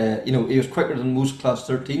wasn't he was quicker than most class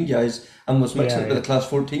 13 guys and was mixing it with the class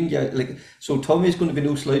 14 guy. So Tommy's going to be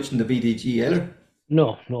no slouch in the BDG either.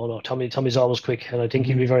 No. Tommy's always quick, and I think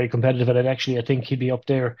he'll be very competitive. And actually, I think he'd be up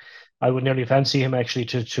there. I would nearly fancy him actually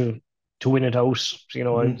to win it out.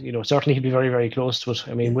 Certainly he'd be very, very close to it.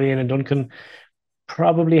 I mean, Wayne and Duncan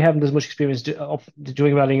probably haven't as much experience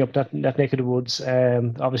doing rallying up that neck of the woods.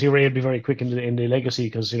 Obviously Ray would be very quick in the legacy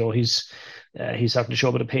because he's starting to show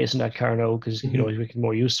a bit of pace in that car now because he's making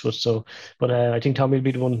more use of it. So, but I think Tommy will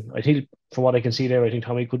be the one. I think from what I can see there, I think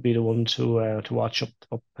Tommy could be the one to watch up.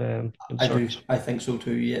 I think so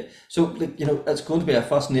too. Yeah. So it's going to be a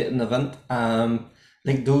fascinating event.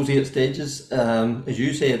 Those 8 stages, as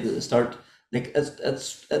you say at the start,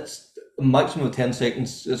 it's a maximum of 10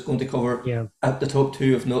 seconds it's going to cover at the top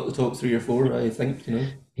 2, if not the top 3 or 4, I think,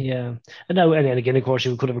 Yeah. And then again, of course,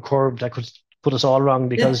 you could have a curve that could put us all wrong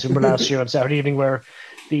because remember last year on Saturday evening where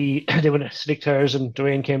they were slick tires and the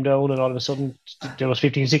rain came down and all of a sudden there was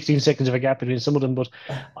 15, 16 seconds of a gap between some of them. But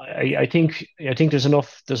I think there's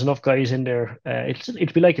enough guys in there.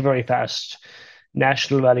 It'd be like a very fast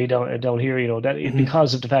national rally down here,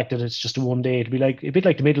 because of the fact that it's just a one day. It'd be like a bit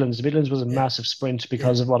like the Midlands. The Midlands was a massive sprint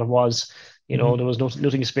because of what it was. There was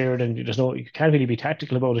nothing spared, and you can't really be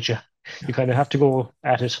tactical about it. You kind of have to go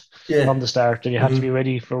at it from the start, and you have to be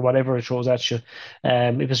ready for whatever it throws at you.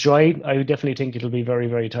 If it's dry, I would definitely think it'll be very,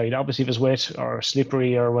 very tight. Obviously, if it's wet or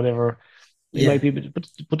slippery or whatever, it might be.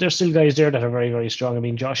 But there's still guys there that are very, very strong. I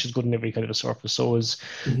mean, Josh is good in every kind of a surface. So is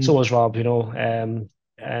Rob.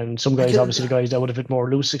 And some guys, obviously, the guys that would have a bit more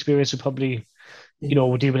loose experience would probably,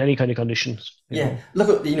 would deal with any kind of conditions. Look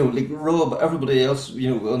at like Rob. Everybody else,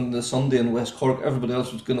 on the Sunday in West Cork, everybody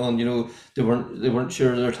else was going on. They weren't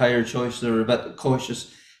sure of their tyre choice. They were a bit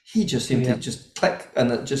cautious. He just seemed to just click,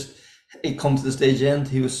 and it come to the stage end.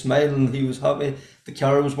 He was smiling. He was happy. The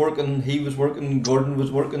car was working. He was working. Gordon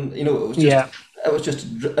was working. It was just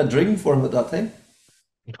a dream for him at that time.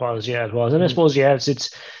 It was, and I suppose,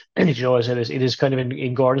 it's as I said, it is kind of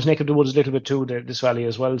in Gordon's neck of the woods a little bit too, this valley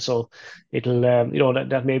as well. So it'll,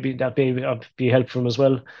 that may be helpful for him as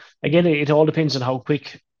well. Again, it all depends on how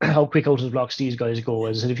quick out of the blocks these guys go.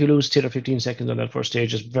 As I said, if you lose 10 or 15 seconds on that first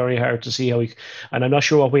stage, it's very hard to see how and I'm not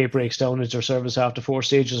sure what way it breaks down. Is there service after 4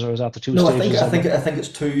 stages or is after 2 stages? I think it's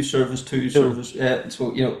two service. Yeah,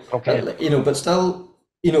 so okay. But still,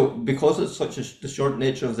 because it's such the short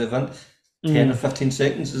nature of the event. 10 or 15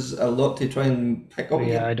 seconds is a lot to try and pick up.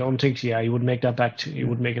 I don't think. You wouldn't make that back. You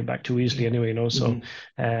wouldn't make it back too easily anyway. So,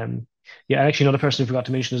 actually, another person I forgot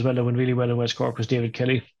to mention as well that went really well in West Cork was David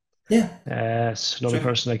Kelly. Yeah. Another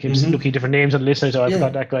person. I keep looking at different names on the list. I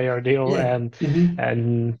forgot that guy or Dale. And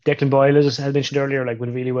Declan Boyle, as I had mentioned earlier,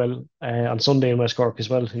 went really well on Sunday in West Cork as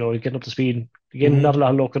well. Getting up to speed. Again, not a lot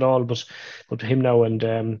of luck at all, but him now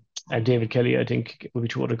and David Kelly, I think, will be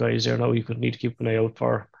 2 other guys there now you could need to keep an eye out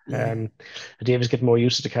for. David's getting more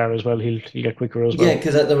used to the car as well. He'll get quicker as well. Yeah,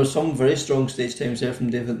 because there was some very strong stage times there from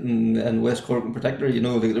David and West Cork in particular.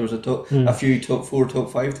 There was a few top 4, top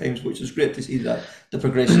 5 times, which is great to see that the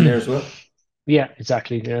progression there as well. Yeah,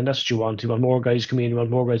 exactly. And that's what you want. You want more guys coming in, you want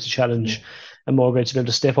more guys to challenge, and more guys to be able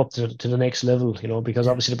to step up to the next level. Because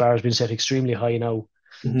obviously the bar has been set extremely high now.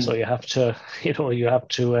 So you have to,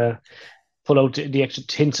 pull out the extra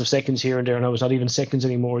tenths of seconds here and there. Now it's not even seconds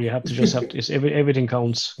anymore. You have to just everything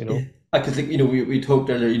counts. I could think, we talked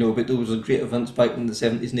earlier, about those great events back in the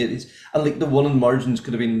 70s and 80s, and the one in margins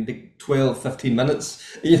could have been 12, 15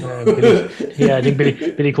 minutes. I think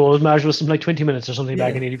Billy Cole's margin was something like 20 minutes or something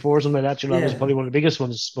back in '84, something like that. That was probably one of the biggest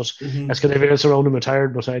ones, but that's because everyone else around him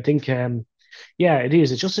retired. But I think, it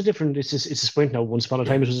is. It's just a different. It's a sprint now. Once upon a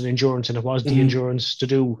time, it was an endurance, and it was the endurance to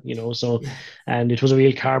do. And it was a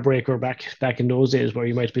real car breaker back in those days, where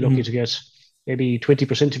you might be lucky to get maybe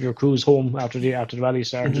 20% of your crews home after the rally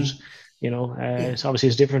started. It's obviously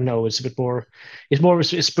it's different now. It's a bit more. It's more a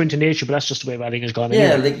sprint in nature, but that's just the way rallying has gone.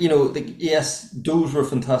 Yeah, anyway. Yes, those were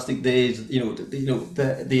fantastic days. The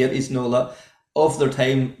 80s and all that. Of their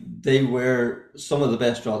time, they were some of the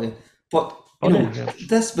best rallying, but.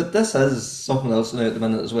 This is something else now at the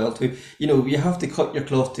minute as well too. You have to cut your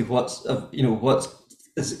cloth to what's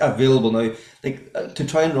is available now. To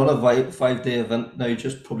try and run a 5-day event now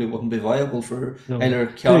just probably wouldn't be viable for either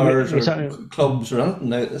cars or clubs or anything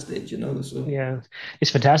now at this stage. So it's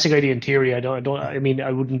a fantastic idea in theory. I mean,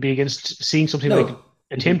 I wouldn't be against seeing something like.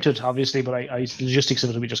 Attempted, obviously, but the logistics of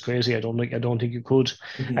it would be just crazy. I don't think you could,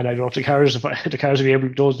 and I don't know if the cars will be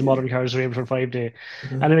able. The modern cars are able for a 5-day,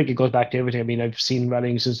 and I think it goes back to everything. I mean, I've seen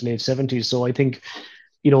rallying since the late '70s, so I think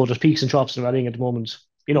there's peaks and troughs in rallying at the moment,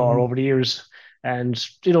 or over the years, and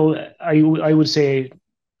I would say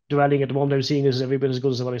the rallying at the moment I'm seeing is every bit as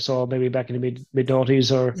good as what I saw maybe back in the mid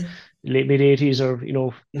noughties or late mid 80s or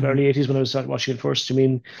early 80s when I was watching it first. I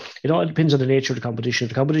mean, it all depends on the nature of the competition. If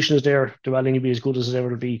the competition is there, the rallying will be as good as it ever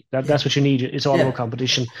will be. That's what you need. It's all about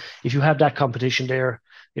competition. If you have that competition there,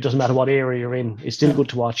 it doesn't matter what area you're in. It's still good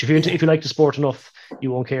to watch. If you like the sport enough,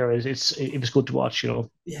 you won't care. It's good to watch.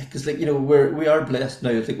 Yeah, because we are blessed now.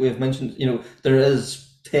 I think we have mentioned there is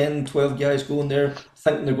 10, 12 guys going there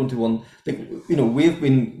thinking they're going to win.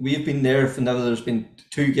 We've been there for now. There's been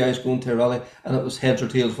 2 guys going to a rally, and it was heads or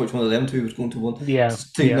tails which one of them 2 was going to win. Now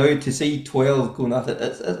to see 12 going at it,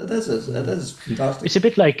 it is fantastic.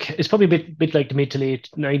 It's probably a bit like the mid to late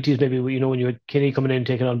 90s, maybe. When you had Kenny coming in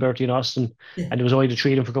taking on Bertie and Austin, and there was only the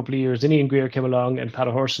 3 of them for a couple of years. Then Ian Greer came along, and Pat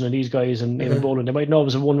O'Hurson and these guys and Eamon Boland. They might not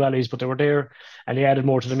always have won rallies, but they were there, and they added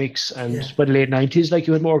more to the mix. And by the late 90s,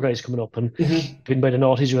 you had more guys coming up, and then by the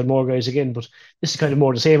noughties you had more guys again. But this is kind of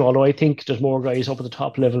more the same. Although I think there's more guys up at the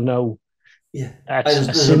top level now Yeah. at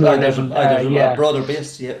a similar level. A broader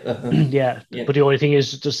base. Yeah. Yeah. Yeah. But the only thing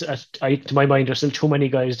is, just to my mind, there's still too many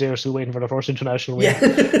guys there still waiting for their first international win. Yeah.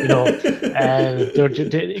 You know,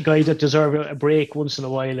 they're guys that deserve a break once in a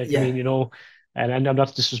while. Like, Yeah. I mean, you know, and I'm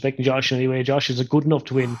not disrespecting Josh in any way. Josh is a good enough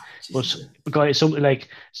to win, but guys,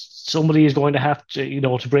 somebody is going to have to, you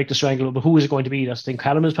know, to break the strangle. But who is it going to be? That's the thing.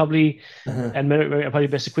 Callum is probably and Merritt are probably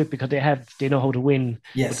best equipped because they know how to win.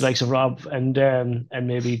 Yes. With the likes of Rob and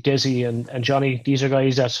maybe Desi and Johnny. These are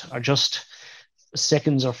guys that are just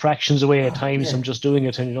seconds or fractions away at times from just doing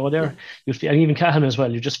it, and you know and even Cahan as well.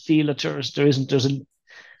 You just feel that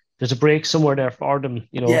there's a break somewhere there for them,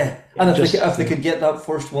 you know. Yeah, and if they could get that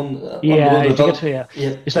first one,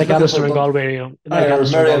 it's like Alistair and Galway, you know, like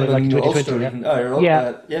Alistair and Galway, like 2020.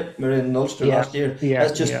 Marion and Ulster last year.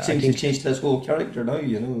 That just seems to change his whole character now,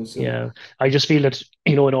 you know. So. Yeah, I just feel that,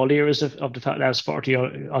 you know, in all eras of the last 40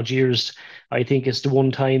 odd years, I think it's the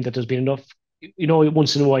one time that there's been enough. You know,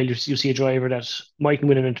 once in a while you see a driver that mightn't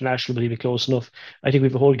win an international, but he'll be close enough. I think we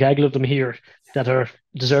have a whole gaggle of them here that are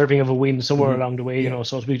deserving of a win somewhere along the way. You know,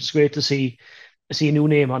 so it's great to see a new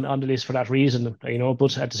name on the list for that reason. You know,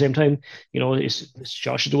 but at the same time, you know, it's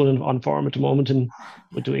Josh is doing on form at the moment, and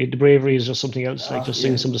with the bravery is just something else. Like just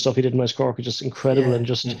seeing some of the stuff he did in my Cork is just incredible, and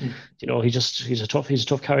just you know, he's a tough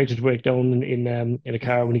character to break down in a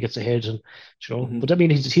car when he gets ahead, and you know. But I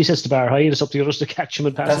mean, he sets the bar high, and it's up to the others to catch him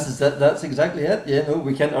and pass him. That's exactly it. Yeah, no,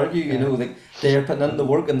 we can't argue. You know, like they're putting in the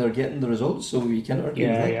work and they're getting the results, so we can't argue.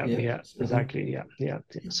 Exactly. Yeah.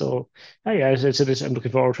 So as I said, I'm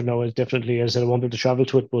looking forward to it now. It's definitely, as I wanted to travel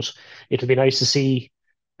to it, but it'll be nice to see.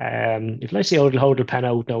 It'll nice to see how it'll pan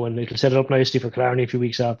out now, and it'll set it up nicely for Killarney a few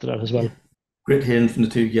weeks after that as well. Great hearing from the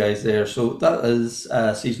two guys there. So that is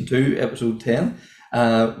season 2, episode 10.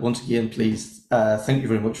 Once again, please thank you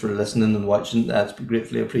very much for listening and watching. It's been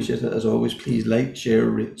gratefully appreciated as always. Please like, share,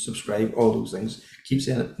 rate, subscribe, all those things. Keep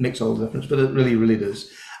saying it makes all the difference, but it really, really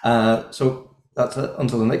does. So that's it.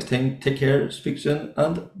 Until the next time, take care, speak soon,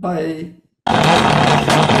 and bye.